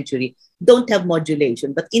 19th century don't have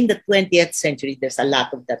modulation. But in the 20th century, there's a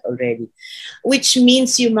lot of that already. Which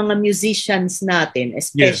means yung mga musicians natin,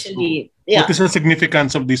 especially... Yes. What is the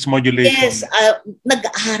significance of this modulation? Yes,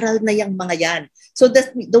 nag-aaral na yung mga yan. So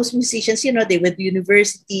those musicians, you know, they went to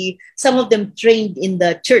university. Some of them trained in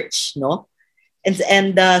the church, no?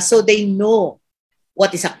 And so they know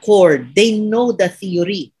what is a chord. They know the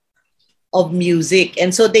theory of music,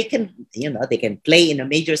 and so they can, you know, they can play in a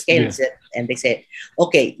major scale, and they say,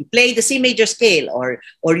 okay, you play the C major scale, or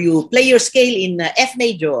you play your scale in F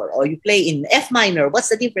major, or you play in F minor. What's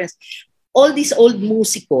the difference? All these old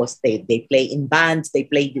musicos, they play in bands, they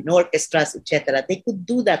play in orchestras, etc. They could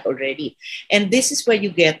do that already, and this is where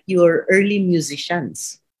you get your early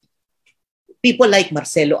musicians. People like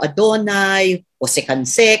Marcelo Adonai, Jose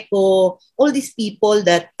Canseco, all these people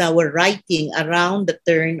that were writing around the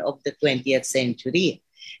turn of the 20th century.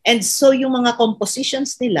 And so yung mga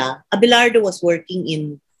compositions nila, Abelardo was working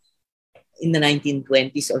in the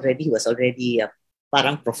 1920s already. He was already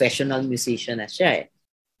parang professional musician na siya.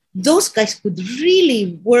 Those guys could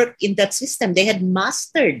really work in that system. They had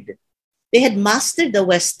mastered the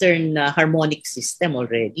Western harmonic system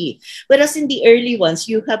already. Whereas in the early ones,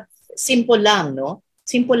 you have simple lang, no?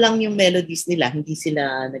 Simple lang yung melodies nila, hindi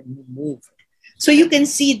sila nag-move. So you can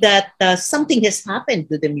see that something has happened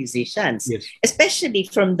to the musicians, yes, especially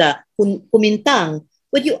from the Kumintang,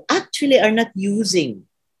 but you actually are not using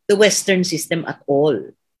the Western system at all.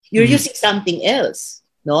 You're using something else,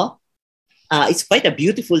 no? It's quite a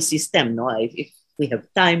beautiful system, no? If we have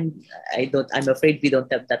time, I'm afraid we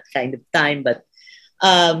don't have that kind of time, but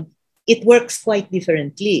it works quite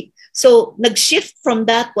differently. So nag-shift from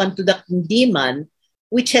that one to the Kundiman,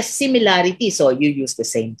 which has similarity. So you use the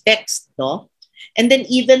same text, no? And then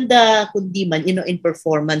even the Kundiman, you know, in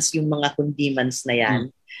performance, yung mga Kundimans na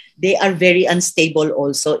yan, they are very unstable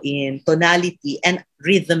also in tonality and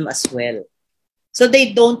rhythm as well. So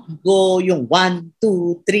they don't go yung 1,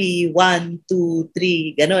 2, 3, 1, 2,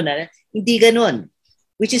 3, ganon. Hindi ganon,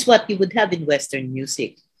 which is what you would have in Western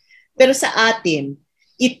music. Pero sa atin,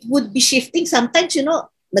 it would be shifting. Sometimes, you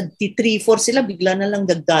know, nagti-3, 4 sila, bigla na lang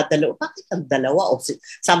nagdadalawa. Bakit ang dalawa? O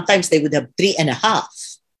sometimes they would have 3.5,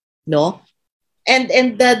 no?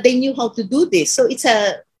 And they knew how to do this. So it's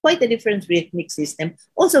quite a different rhythmic system.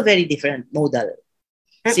 Also very different modal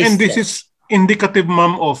system. And this is indicative,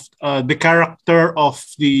 ma'am, of the character of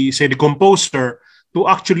the composer to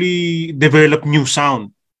actually develop new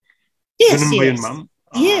sound. Yes, Ganun yes. ba yun, ma'am?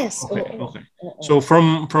 Yes. Okay. So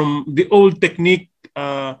from the old technique,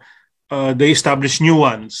 they establish new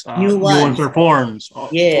ones. New ones or forms.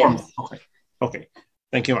 Yes. Okay.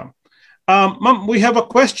 Thank you, ma'am. Ma'am, we have a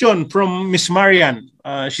question from Miss Marian.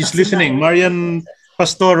 She's listening. Marian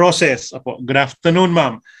Pastor Roses. Good afternoon,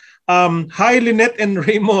 ma'am. Hi, Lynette and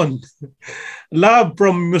Raymond. Love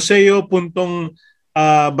from Museo, Puntong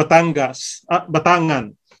Batangan,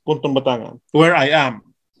 Puntong Batangan, where I am.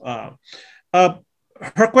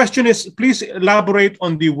 Her question is, please elaborate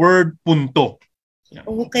on the word punto. Yeah.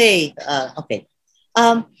 Okay.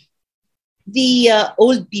 The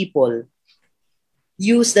old people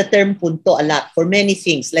use the term punto a lot for many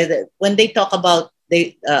things. Like when they talk about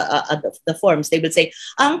the forms, they will say,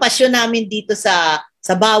 ang pasyon namin dito sa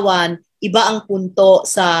Bawan, iba ang punto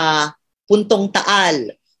sa Puntong Taal.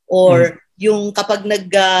 Or yung kapag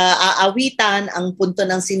nag-aawitan, ang punto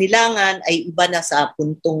ng Sinilangan ay iba na sa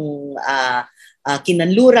Puntong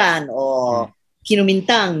Kinanluran o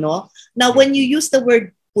Kumintang, no? Now, when you use the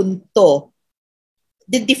word punto,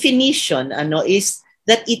 the definition is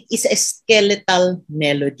that it is a skeletal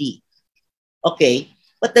melody. Okay?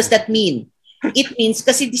 What does that mean? It means,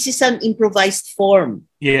 kasi this is an improvised form.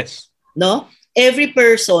 Yes. No? Every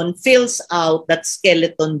person fills out that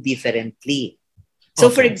skeleton differently. So,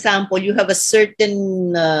 for example, you have a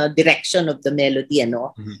certain direction of the melody,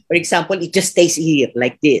 ano? For example, it just stays here,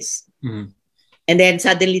 like this. And then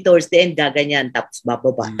suddenly towards the end, gaganyan, tapos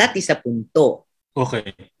bababa. That is a punto.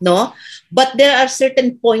 Okay. No, but there are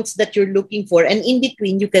certain points that you're looking for, and in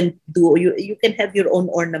between you can do you can have your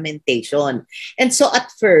own ornamentation. And so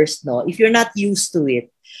at first, no, if you're not used to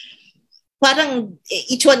it, parang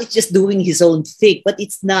each one is just doing his own thing, but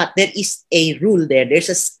it's not. There is a rule there.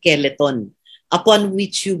 There's a skeleton upon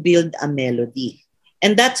which you build a melody,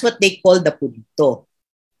 and that's what they call the punto.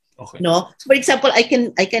 Okay. No, so for example, I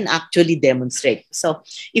can actually demonstrate. So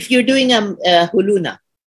if you're doing a huluna,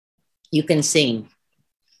 you can sing.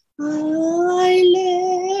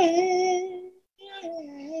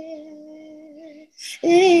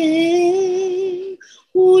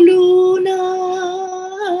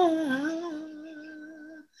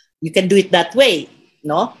 You can do it that way,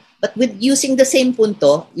 no? But with using the same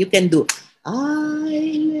punto, you can do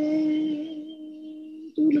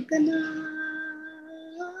tulog ka na.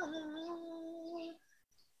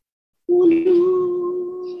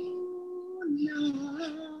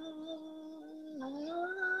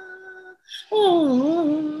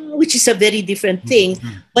 Which is a very different thing,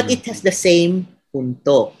 but it has the same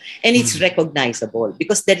punto. And it's recognizable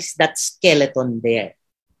because there is that skeleton there.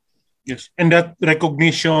 Yes. And that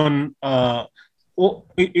recognition, that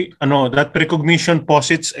recognition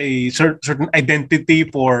posits a certain identity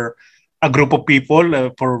for a group of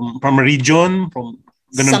people, from a region, from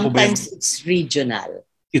sometimes it's regional.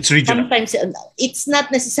 It's regional. Sometimes it's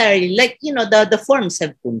not necessarily like, the forms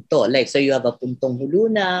have punto. Like, so you have a puntong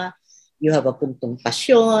huluna, you have a puntong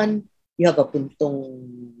pasyon, you have a puntong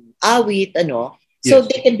awit, So Yes.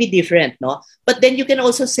 they can be different, no? But then you can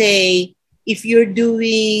also say, if you're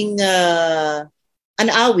doing an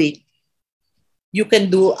awit, you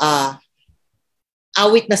can do a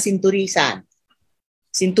awit na sinturisan.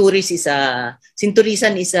 Sinturisan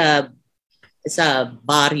is a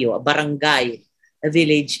barrio, a barangay, a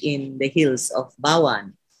village in the hills of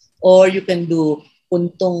Bawan. Or you can do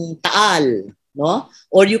puntong Taal, no?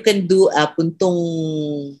 Or you can do a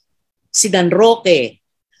puntong Sidan Roque,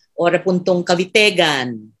 or a puntong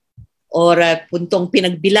Cavitegan, or a puntong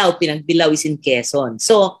Pinagbilao. Pinagbilao is in Quezon.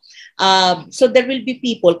 So there will be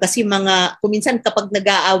people, kasi kuminsan kapag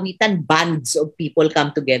nag-aawitan, bands of people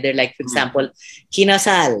come together. Like, for example,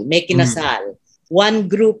 Kinasal, may Kinasal. One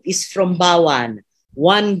group is from Bawan.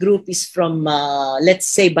 One group is from, let's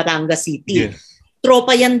say, Batangas City. Yes.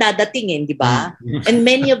 Tropa yan dadating, di ba? And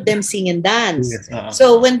many of them sing and dance. Yes.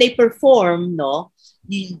 So when they perform, no,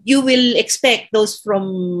 you will expect those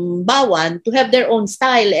from Bawan to have their own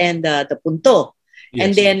style and the punto. Yes.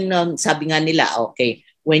 And then sabi nga nila, okay,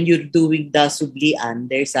 when you're doing the sublian,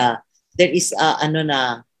 there is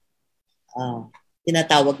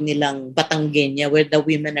tinatawag nilang Batanggenya, where the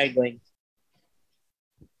women are going.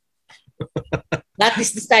 That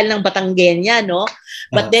is the style ng Batanggenya, no?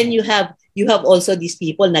 But then you have also these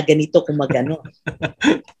people na ganito kumagano.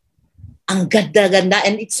 Ang ganda-ganda,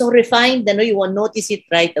 and it's so refined, you won't notice it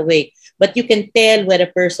right away. But you can tell where a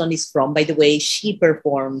person is from by the way she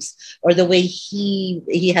performs or the way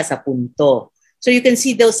he has a punto. So you can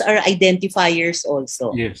see those are identifiers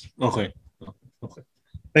also. Yes. Okay.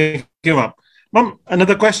 Thank you, ma'am. Ma'am,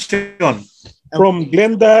 another question from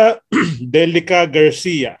Glenda Delica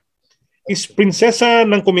Garcia. Is Prinsesa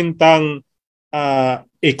ng Kumintang a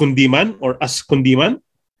Kundiman or as Kundiman?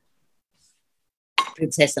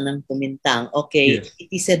 Prinsesa ng Kumintang. Okay. Yes. It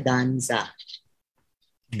is a danza.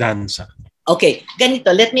 Danza. Okay.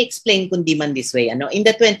 Ganito, let me explain Kundiman this way. In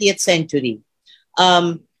the 20th century,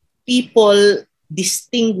 people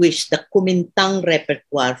distinguish the Kumintang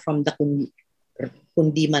repertoire from the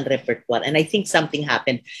Kundiman repertoire. And I think something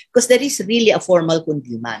happened because there is really a formal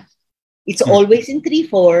Kundiman. It's always in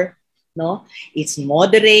 3/4, no? It's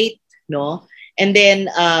moderate, no? And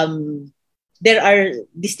then there are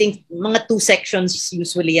distinct mga 2 sections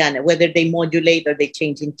usually yan, whether they modulate or they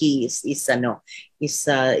change in key is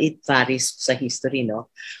it varies sa history,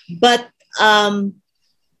 no? But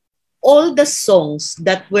all the songs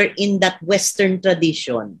that were in that Western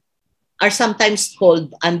tradition are sometimes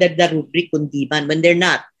called under the rubric Kundiman when they're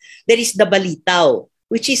not. There is the balitaw,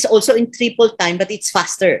 which is also in triple time, but it's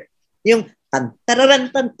faster. Yung tan tararan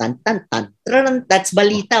tan tan tan tan tararan, that's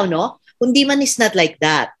balitaw, no? Kundiman is not like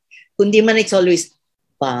that. Kundiman, it's always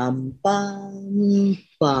pam pam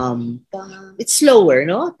pam pam. It's slower,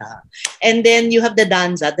 no? And then you have the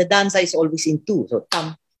danza. The danza is always in 2. So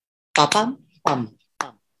pam pam pam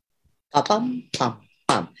pam pam pam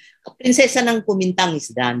pam. Prinsesa ng Kumintang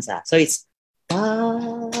is danza. So it's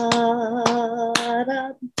taram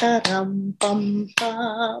pam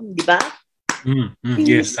pam, di ba?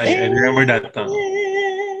 Yes, I remember that.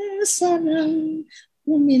 Prinsesa ng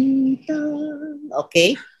Kumintang.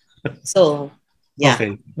 Okay? So, yeah.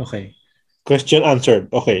 Okay. Question answered.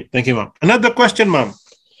 Okay, thank you, ma'am. Another question, ma'am,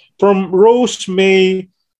 from Rose May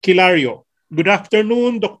Kilario. Good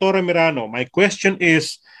afternoon, Dr. Mirano. My question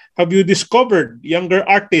is, have you discovered younger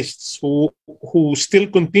artists who still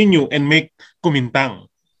continue and make kumintang?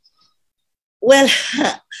 Well,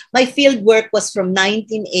 my field work was from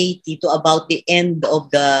 1980 to about the end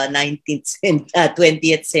of the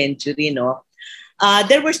 20th century, no?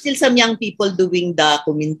 There were still some young people doing the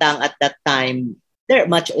kumintang at that time. They're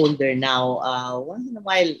much older now. Once in a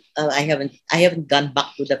while, I haven't gone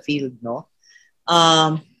back to the field, no.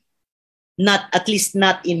 Not at least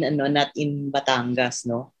not in Batangas,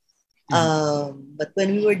 no. But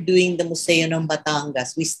when we were doing the Museo ng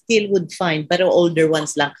Batangas, we still would find, pero older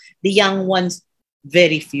ones lang. The young ones,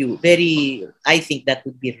 very few. I think that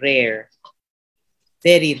would be rare.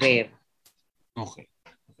 Very rare. Okay.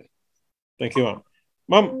 Thank you, ma'am.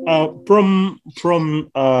 Ma'am, from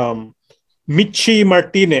Michi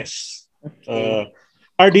Martinez,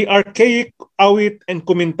 are the archaic Awit and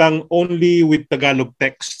Kumintang only with Tagalog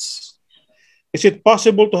texts? Is it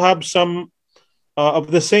possible to have some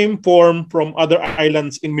of the same form from other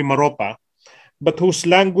islands in Mimaropa, but whose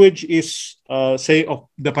language is, say, of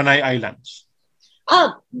the Panay Islands?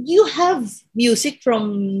 You have music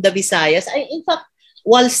from the Visayas. In fact,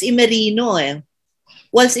 Waltz Imerino,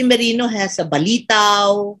 Waltz Imerino has a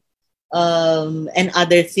balitaw and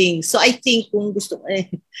other things. So I think kung gusto,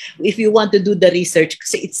 if you want to do the research,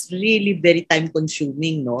 kasi it's really very time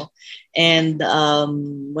consuming, no? And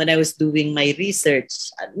when I was doing my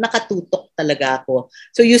research, nakatutok talaga ako.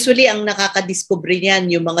 So usually ang nakakadiscover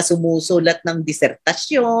niyan yung mga sumusulat ng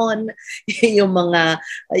disertasyon, yung mga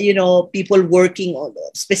people working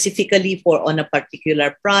specifically on a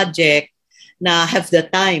particular project na have the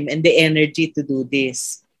time and the energy to do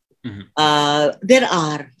this. Mm-hmm. There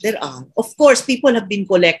are. Of course, people have been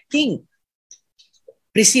collecting.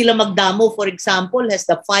 Priscilla Magdamo, for example, has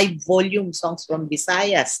the 5-volume songs from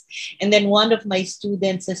Visayas. And then one of my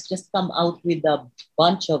students has just come out with a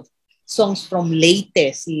bunch of songs from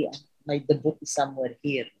Leyte. See, the book is somewhere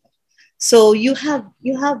here. So you have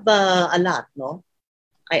a lot, no?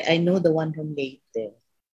 I know the one from Leyte.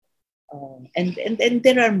 And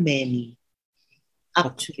there are many.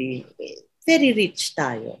 Actually, very rich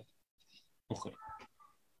tayo. Okay.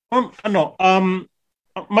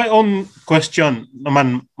 My own question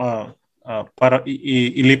naman, para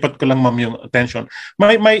ilipat ko lang, ma'am, yung attention.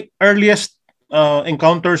 My earliest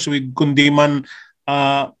encounters with Kundiman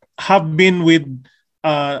have been with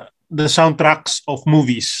the soundtracks of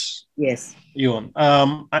movies. Yes. Yun.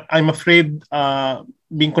 I'm afraid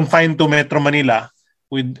being confined to Metro Manila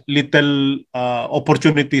with little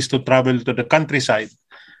opportunities to travel to the countryside.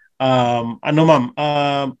 Ma'am,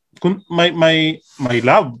 my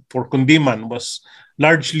love for Kundiman was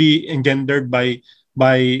largely engendered by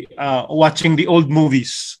watching the old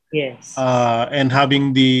movies. Yes. And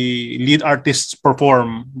having the lead artists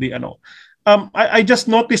perform the I just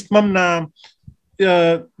noticed, ma'am, na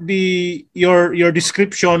your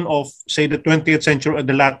description of, say, the 20th century or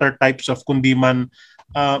the latter types of Kundiman,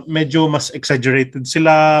 medyo mas exaggerated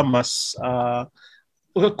sila, mas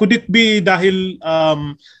could it be dahil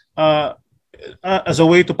as a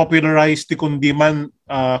way to popularize the Kundiman,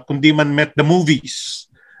 Kundiman met the movies?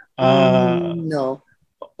 No,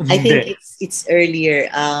 I think it's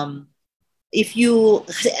earlier. If you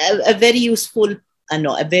a very useful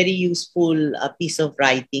piece of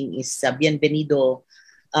writing is Bienvenido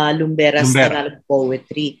Lumbera's Tagalog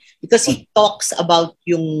poetry, because he talks about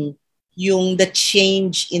yung the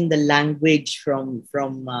change in the language from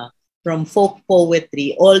folk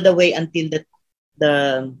poetry all the way until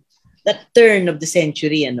that turn of the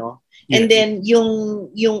century, Yeah. And then yung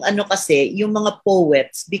mga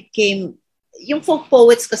poets became, yung folk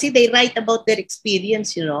poets kasi they write about their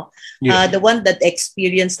experience, Yeah. The one that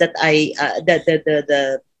experienced that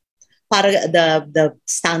the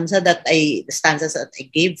stanzas that I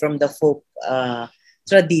gave from the folk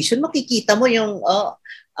tradition, makikita mo yung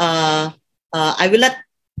I will not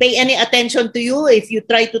pay any attention to you if you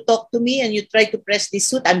try to talk to me and you try to press this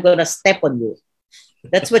suit, I'm gonna step on you.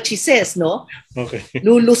 That's what she says, no? Okay.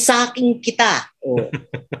 Lulusaking kita. Oh.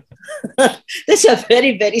 That's a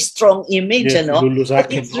very, very strong image, yes, But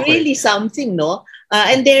it's really something, no?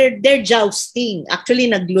 And they're jousting. Actually,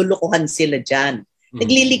 naglulukuhan sila dyan.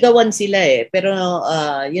 Nagliligawan sila Pero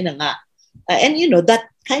yun na nga. And that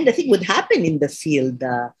kind of thing would happen in the field.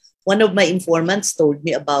 One of my informants told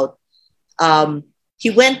me about he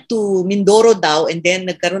went to Mindoro daw and then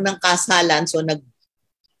nagkaroon ng kasalan, so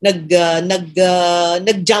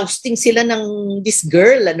nag-jousting sila ng this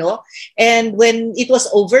girl, And when it was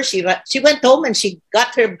over, she went home and she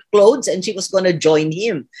got her clothes and she was gonna join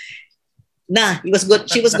him.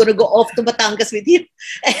 She was going to go off to Batangas with him.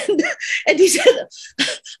 And he said,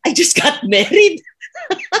 I just got married.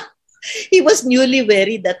 He was newly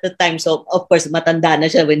married at the time. So, of course, matanda na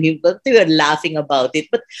siya when we were laughing about it.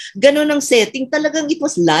 But ganun ang setting. Talagang it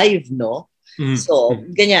was live, no? So,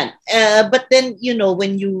 ganyan. But then, you know,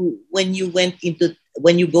 when you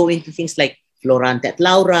go into things like Florante at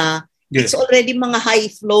Laura, it's already mga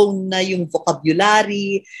high-flown na yung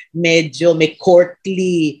vocabulary, medyo may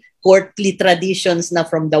courtly traditions na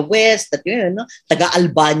from the West, that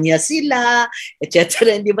taga-Albania sila,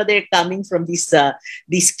 etc. And they're coming from these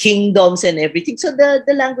kingdoms and everything. So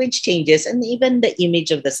the language changes and even the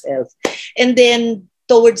image of the self. And then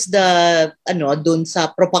towards the dun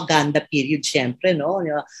sa propaganda period, syempre,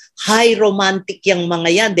 high romantic yung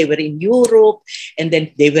mga yan. They were in Europe and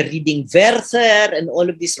then they were reading Werther and all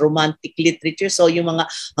of this romantic literature. So yung mga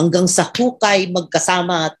hanggang sa hukay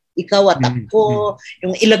magkasama at ikaw at ako,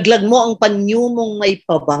 yung ilaglag mo ang panyo mong may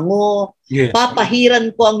pabango,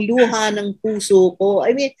 papahiran ko ang luha ng puso ko.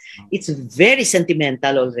 I mean, it's very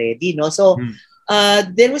sentimental already, no? So,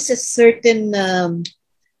 there was a certain, what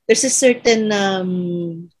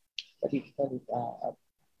do you call it?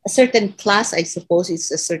 A certain class, I suppose.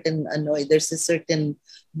 It's a certain, there's a certain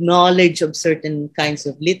knowledge of certain kinds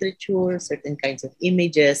of literature, certain kinds of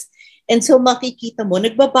images. And so makikita mo,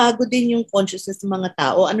 nagbabago din yung consciousness ng mga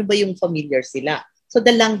tao. Ano ba yung familiar sila? So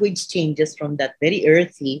the language changes from that very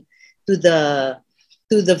earthy to the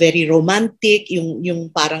very romantic,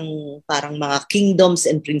 yung parang mga kingdoms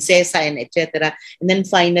and prinsesa and etc. And then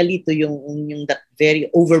finally to yung that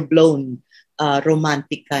very overblown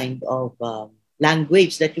romantic kind of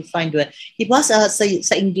language that you find when diba sa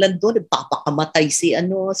England doon nagpapakamatay si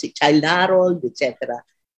Child Harold, etc.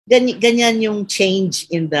 Ganyan yung change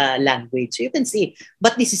in the language. So you can see,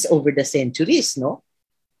 but this is over the centuries, no?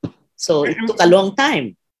 So it took a long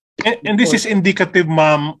time. And this is indicative,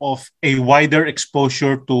 ma'am, of a wider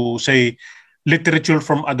exposure to, say, literature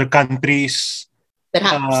from other countries.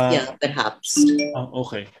 Perhaps, perhaps.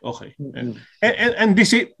 Okay. And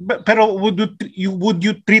this is, pero would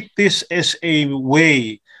you treat this as a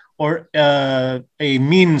way or a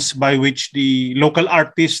means by which the local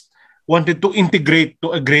artist wanted to integrate to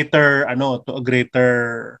a greater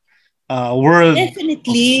world?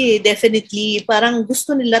 Definitely. Parang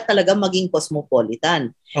gusto nila talaga maging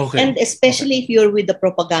cosmopolitan. Okay. And especially if you're with the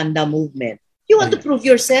propaganda movement, you want to prove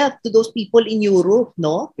yourself to those people in Europe,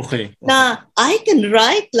 no? Okay. Na I can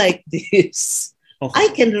write like this. Okay. I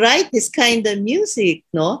can write this kind of music,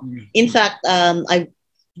 no? In fact,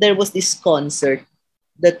 there was this concert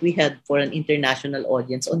that we had for an international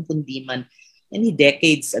audience on Kundiman many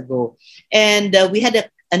decades ago. And we had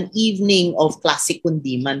an evening of classic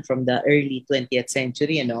Kundiman from the early 20th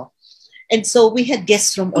century, And so we had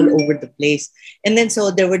guests from all over the place. And then so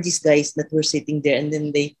there were these guys that were sitting there and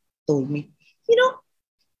then they told me,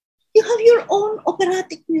 you have your own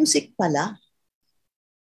operatic music pala.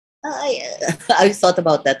 I thought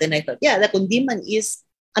about that and I thought, the Kundiman is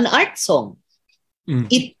an art song.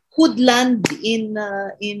 It could land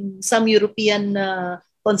in some European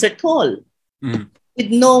concert hall.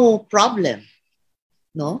 With no problem,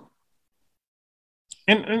 no?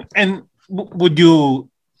 And would you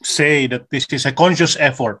say that this is a conscious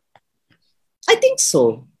effort? I think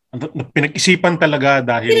so. Pinag-isipan talaga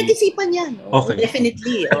dahil... Pinag-isipan yan. Okay.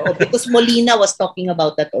 Definitely. Because Molina was talking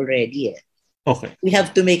about that already. Okay. We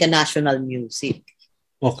have to make a national music.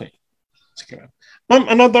 Okay. Ma'am,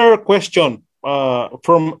 another question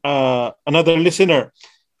from another listener.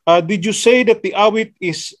 Did you say that the Awit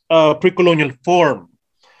is a pre-colonial form?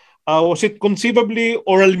 Was it conceivably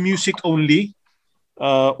oral music only?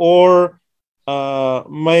 Or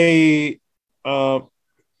may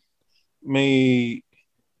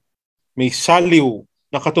saliw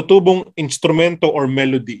na katutubong instrumento or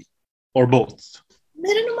melody? Or both?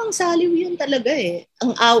 Meron namang saliw yun talaga eh.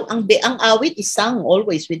 Ang awit is sung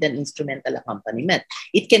always with an instrumental accompaniment.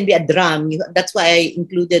 It can be a drum. That's why I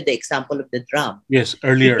included the example of the drum. Yes,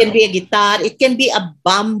 earlier. It can be a guitar. It can be a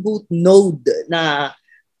bamboo node na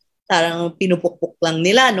parang pinupukpuk lang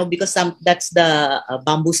nila, no? Because that's the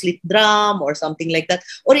bamboo slit drum or something like that.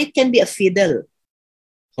 Or it can be a fiddle.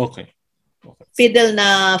 Okay. Fiddle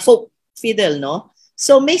na folk fiddle, no?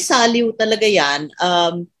 So may saliw talaga yan.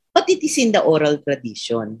 But it is in the oral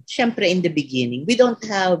tradition. Siyempre, in the beginning, we don't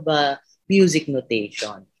have music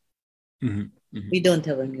notation. We don't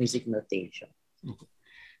have a music notation. Okay.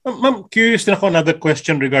 Ma'am, curious na ako another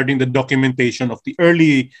question regarding the documentation of the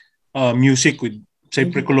early music with,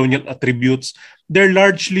 say, pre-colonial attributes. They're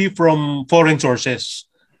largely from foreign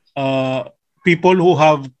sources. People who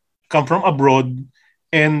have come from abroad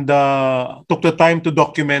and took the time to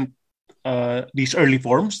document these early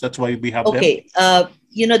forms. That's why we have them. Okay.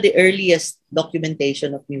 You know, the earliest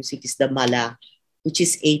documentation of music is the Mala, which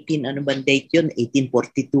is 18, ano bang date yun?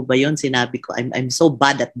 1842 ba yun? Sinabi ko, I'm so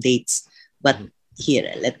bad at dates. But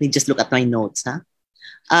here, let me just look at my notes, huh?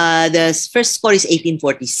 The first score is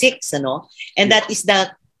 1846, ano? And that is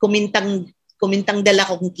the Kumintang de la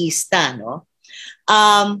Conquista, no?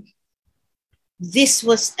 This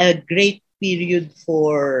was a great period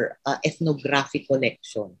for ethnographic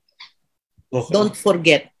collection. Okay. Don't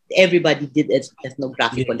forget, everybody did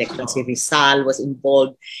ethnographic collection. Si Rizal was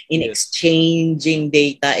involved in exchanging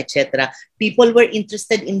data, etc. People were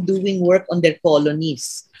interested in doing work on their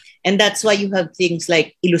colonies. And that's why you have things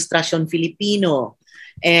like Ilustración Filipino.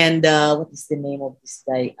 And what is the name of this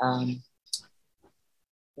guy?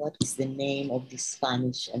 What is the name of this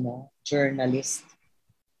Spanish journalist?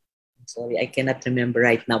 Sorry, I cannot remember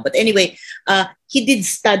right now. But anyway, he did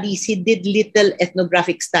studies. He did little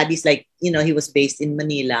ethnographic studies. Like, you know, he was based in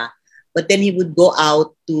Manila. But then he would go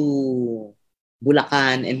out to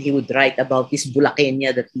Bulacan and he would write about this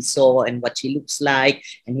Bulaqueña that he saw and what she looks like.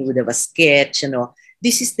 And he would have a sketch, you know.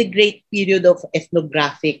 This is the great period of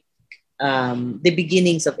ethnographic, the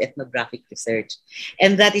beginnings of ethnographic research.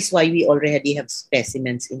 And that is why we already have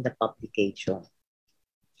specimens in the publication.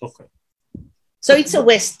 Okay. So it's a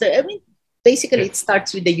Western, I mean, basically it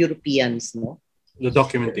starts with the Europeans, no? The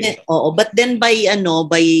documentation. But then by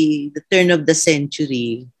the turn of the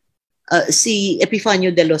century, si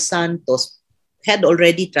Epifanio de los Santos had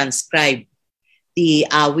already transcribed the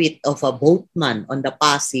awit of a boatman on the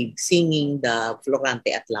Pasig singing the Florante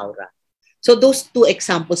at Laura. So those two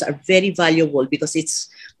examples are very valuable because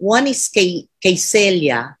one is kay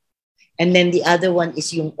Celia and then the other one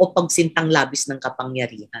is yung O Pagsintang Labis ng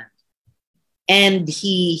Kapangyarihan. And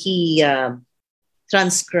he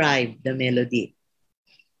transcribed the melody.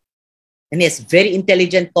 And he has very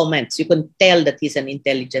intelligent comments. You can tell that he's an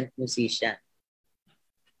intelligent musician.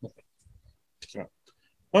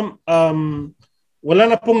 Wala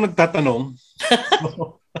na pong nagtatanong.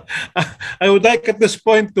 I would like at this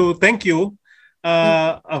point to thank you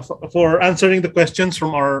for answering the questions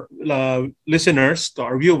from our listeners, to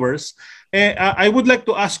our viewers. I would like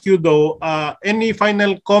to ask you, though, any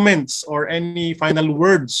final comments or any final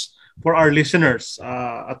words for our listeners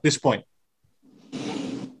at this point?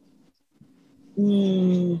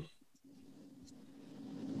 You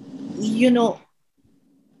know,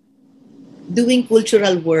 doing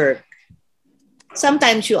cultural work,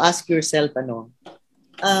 sometimes you ask yourself,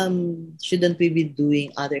 shouldn't we be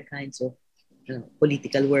doing other kinds of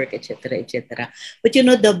political work, etc., etc. But you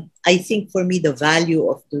know, I think for me, the value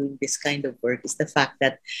of doing this kind of work is the fact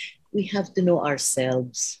that we have to know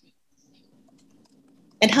ourselves.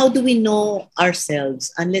 And how do we know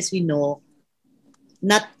ourselves unless we know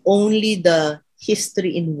not only the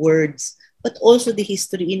history in words, but also the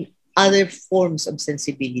history in other forms of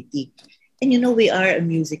sensibility? And you know, we are a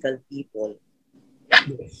musical people.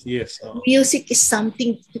 Yes. Music is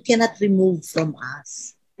something you cannot remove from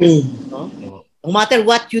us. No matter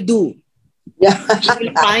what you do, you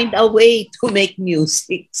will find a way to make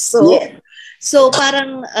music. So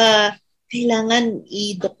parang kailangan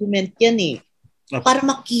i-document yan eh. Para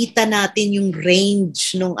makita natin yung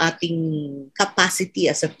range ng ating capacity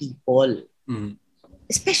as a people.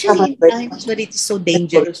 Especially in times where it is so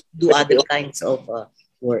dangerous to do other kinds of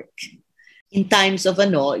work. In times of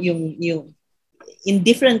in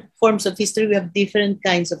different forms of history, we have different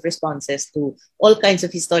kinds of responses to all kinds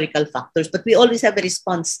of historical factors, but we always have a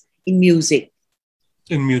response in music.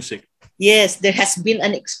 In music. Yes, there has been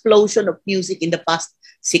an explosion of music in the past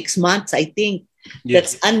 6 months, I think.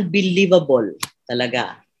 Yes. That's unbelievable,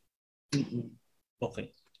 talaga.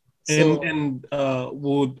 Okay. And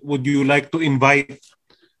would you like to invite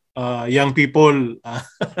young people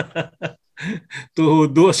to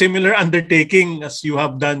do a similar undertaking as you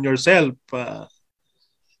have done yourself?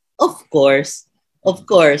 Of course.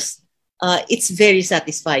 It's very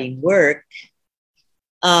satisfying work.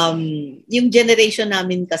 Yung generation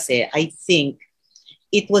namin kasi, I think,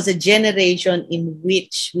 it was a generation in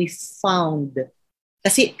which we found,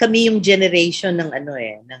 kasi kami yung generation ng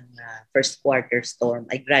first quarter storm.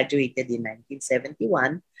 I graduated in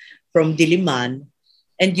 1971 from Diliman,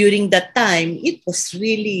 and during that time, it was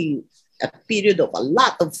really a period of a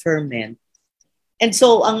lot of ferment. And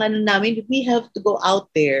so, namin, we have to go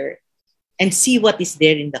out there and see what is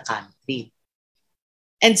there in the country.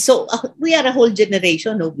 And so, we are a whole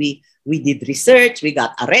generation. No? We did research, we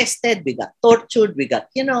got arrested, we got tortured, we got,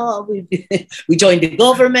 we joined the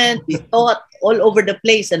government, we taught all over the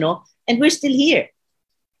place, and we're still here.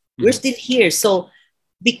 We're still here. So,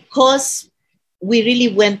 because we really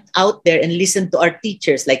went out there and listened to our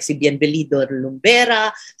teachers like si Bienvenido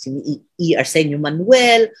Rivera, si E. Arsenio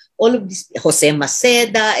Manuel, all of this, Jose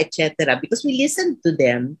Maceda, etc. Because we listened to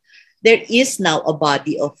them, there is now a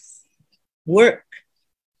body of work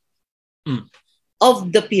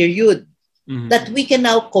of the period that we can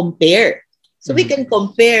now compare. So we can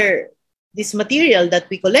compare this material that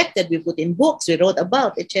we collected, we put in books, we wrote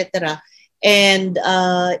about, etc. And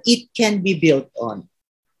it can be built on.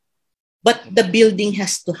 But the building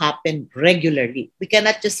has to happen regularly. We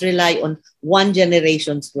cannot just rely on one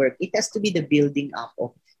generation's work. It has to be the building up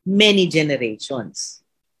of many generations.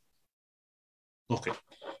 Okay.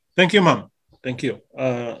 Thank you, ma'am. Thank you.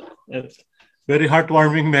 Very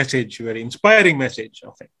heartwarming message, very inspiring message.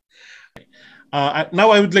 Okay.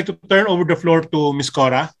 Now I would like to turn over the floor to Ms.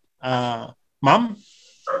 Cora. Ma'am?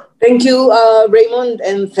 Thank you, Raymond,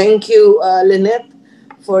 and thank you, Lynette,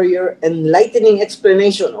 for your enlightening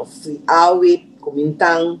explanation of the Awit,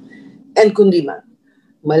 Kumintang, and Kundiman.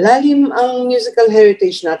 Malalim ang musical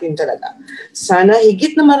heritage natin talaga. Sana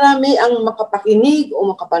higit na marami ang makapakinig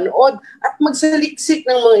o makapanood at magsaliksik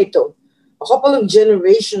ng mga ito. A couple of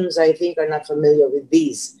generations, I think, are not familiar with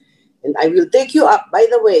these. And I will take you up, by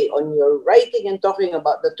the way, on your writing and talking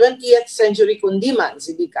about the 20th century Kundiman,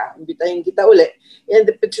 Sibika, imbitahin kita uli, and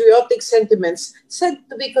the patriotic sentiments said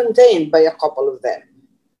to be contained by a couple of them.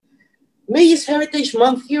 May is Heritage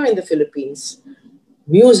Month here in the Philippines.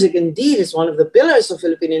 Music indeed is one of the pillars of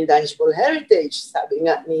Philippine intangible heritage, sabi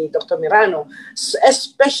nga ni Dr. Mirano,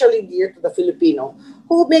 especially dear to the Filipino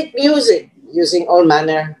who make music using all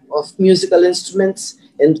manner of musical instruments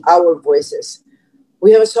and our voices.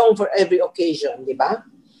 We have a song for every occasion, di ba?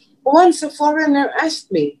 Once a foreigner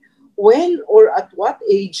asked me, when or at what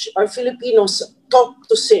age are Filipinos taught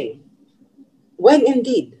to sing? When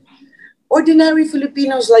indeed? Ordinary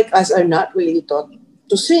Filipinos like us are not really taught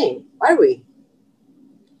to sing, are we?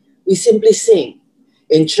 We simply sing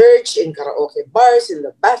in church, in karaoke bars, in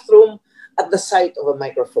the bathroom, at the sight of a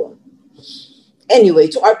microphone. Anyway,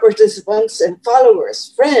 to our participants and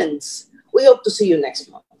followers, friends, we hope to see you next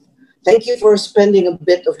month. Thank you for spending a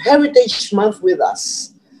bit of Heritage Month with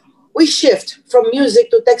us. We shift from music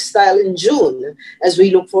to textile in June as we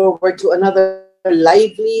look forward to another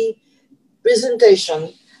lively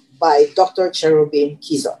presentation by Dr. Cherubin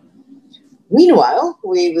Quizon. Meanwhile,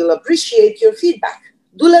 we will appreciate your feedback.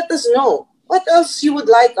 Do let us know what else you would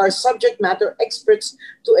like our subject matter experts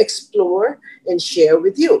to explore and share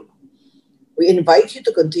with you. We invite you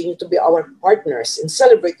to continue to be our partners in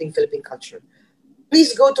celebrating Philippine culture.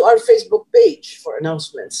 Please go to our Facebook page for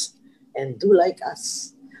announcements and do like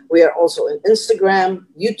us. We are also on Instagram,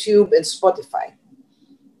 YouTube, and Spotify.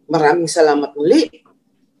 Maraming salamat muli.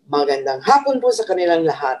 Magandang hapon po sa kanilang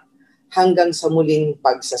lahat hanggang sa muling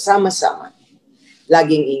pagsasama-sama.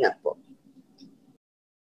 Laging ingat po.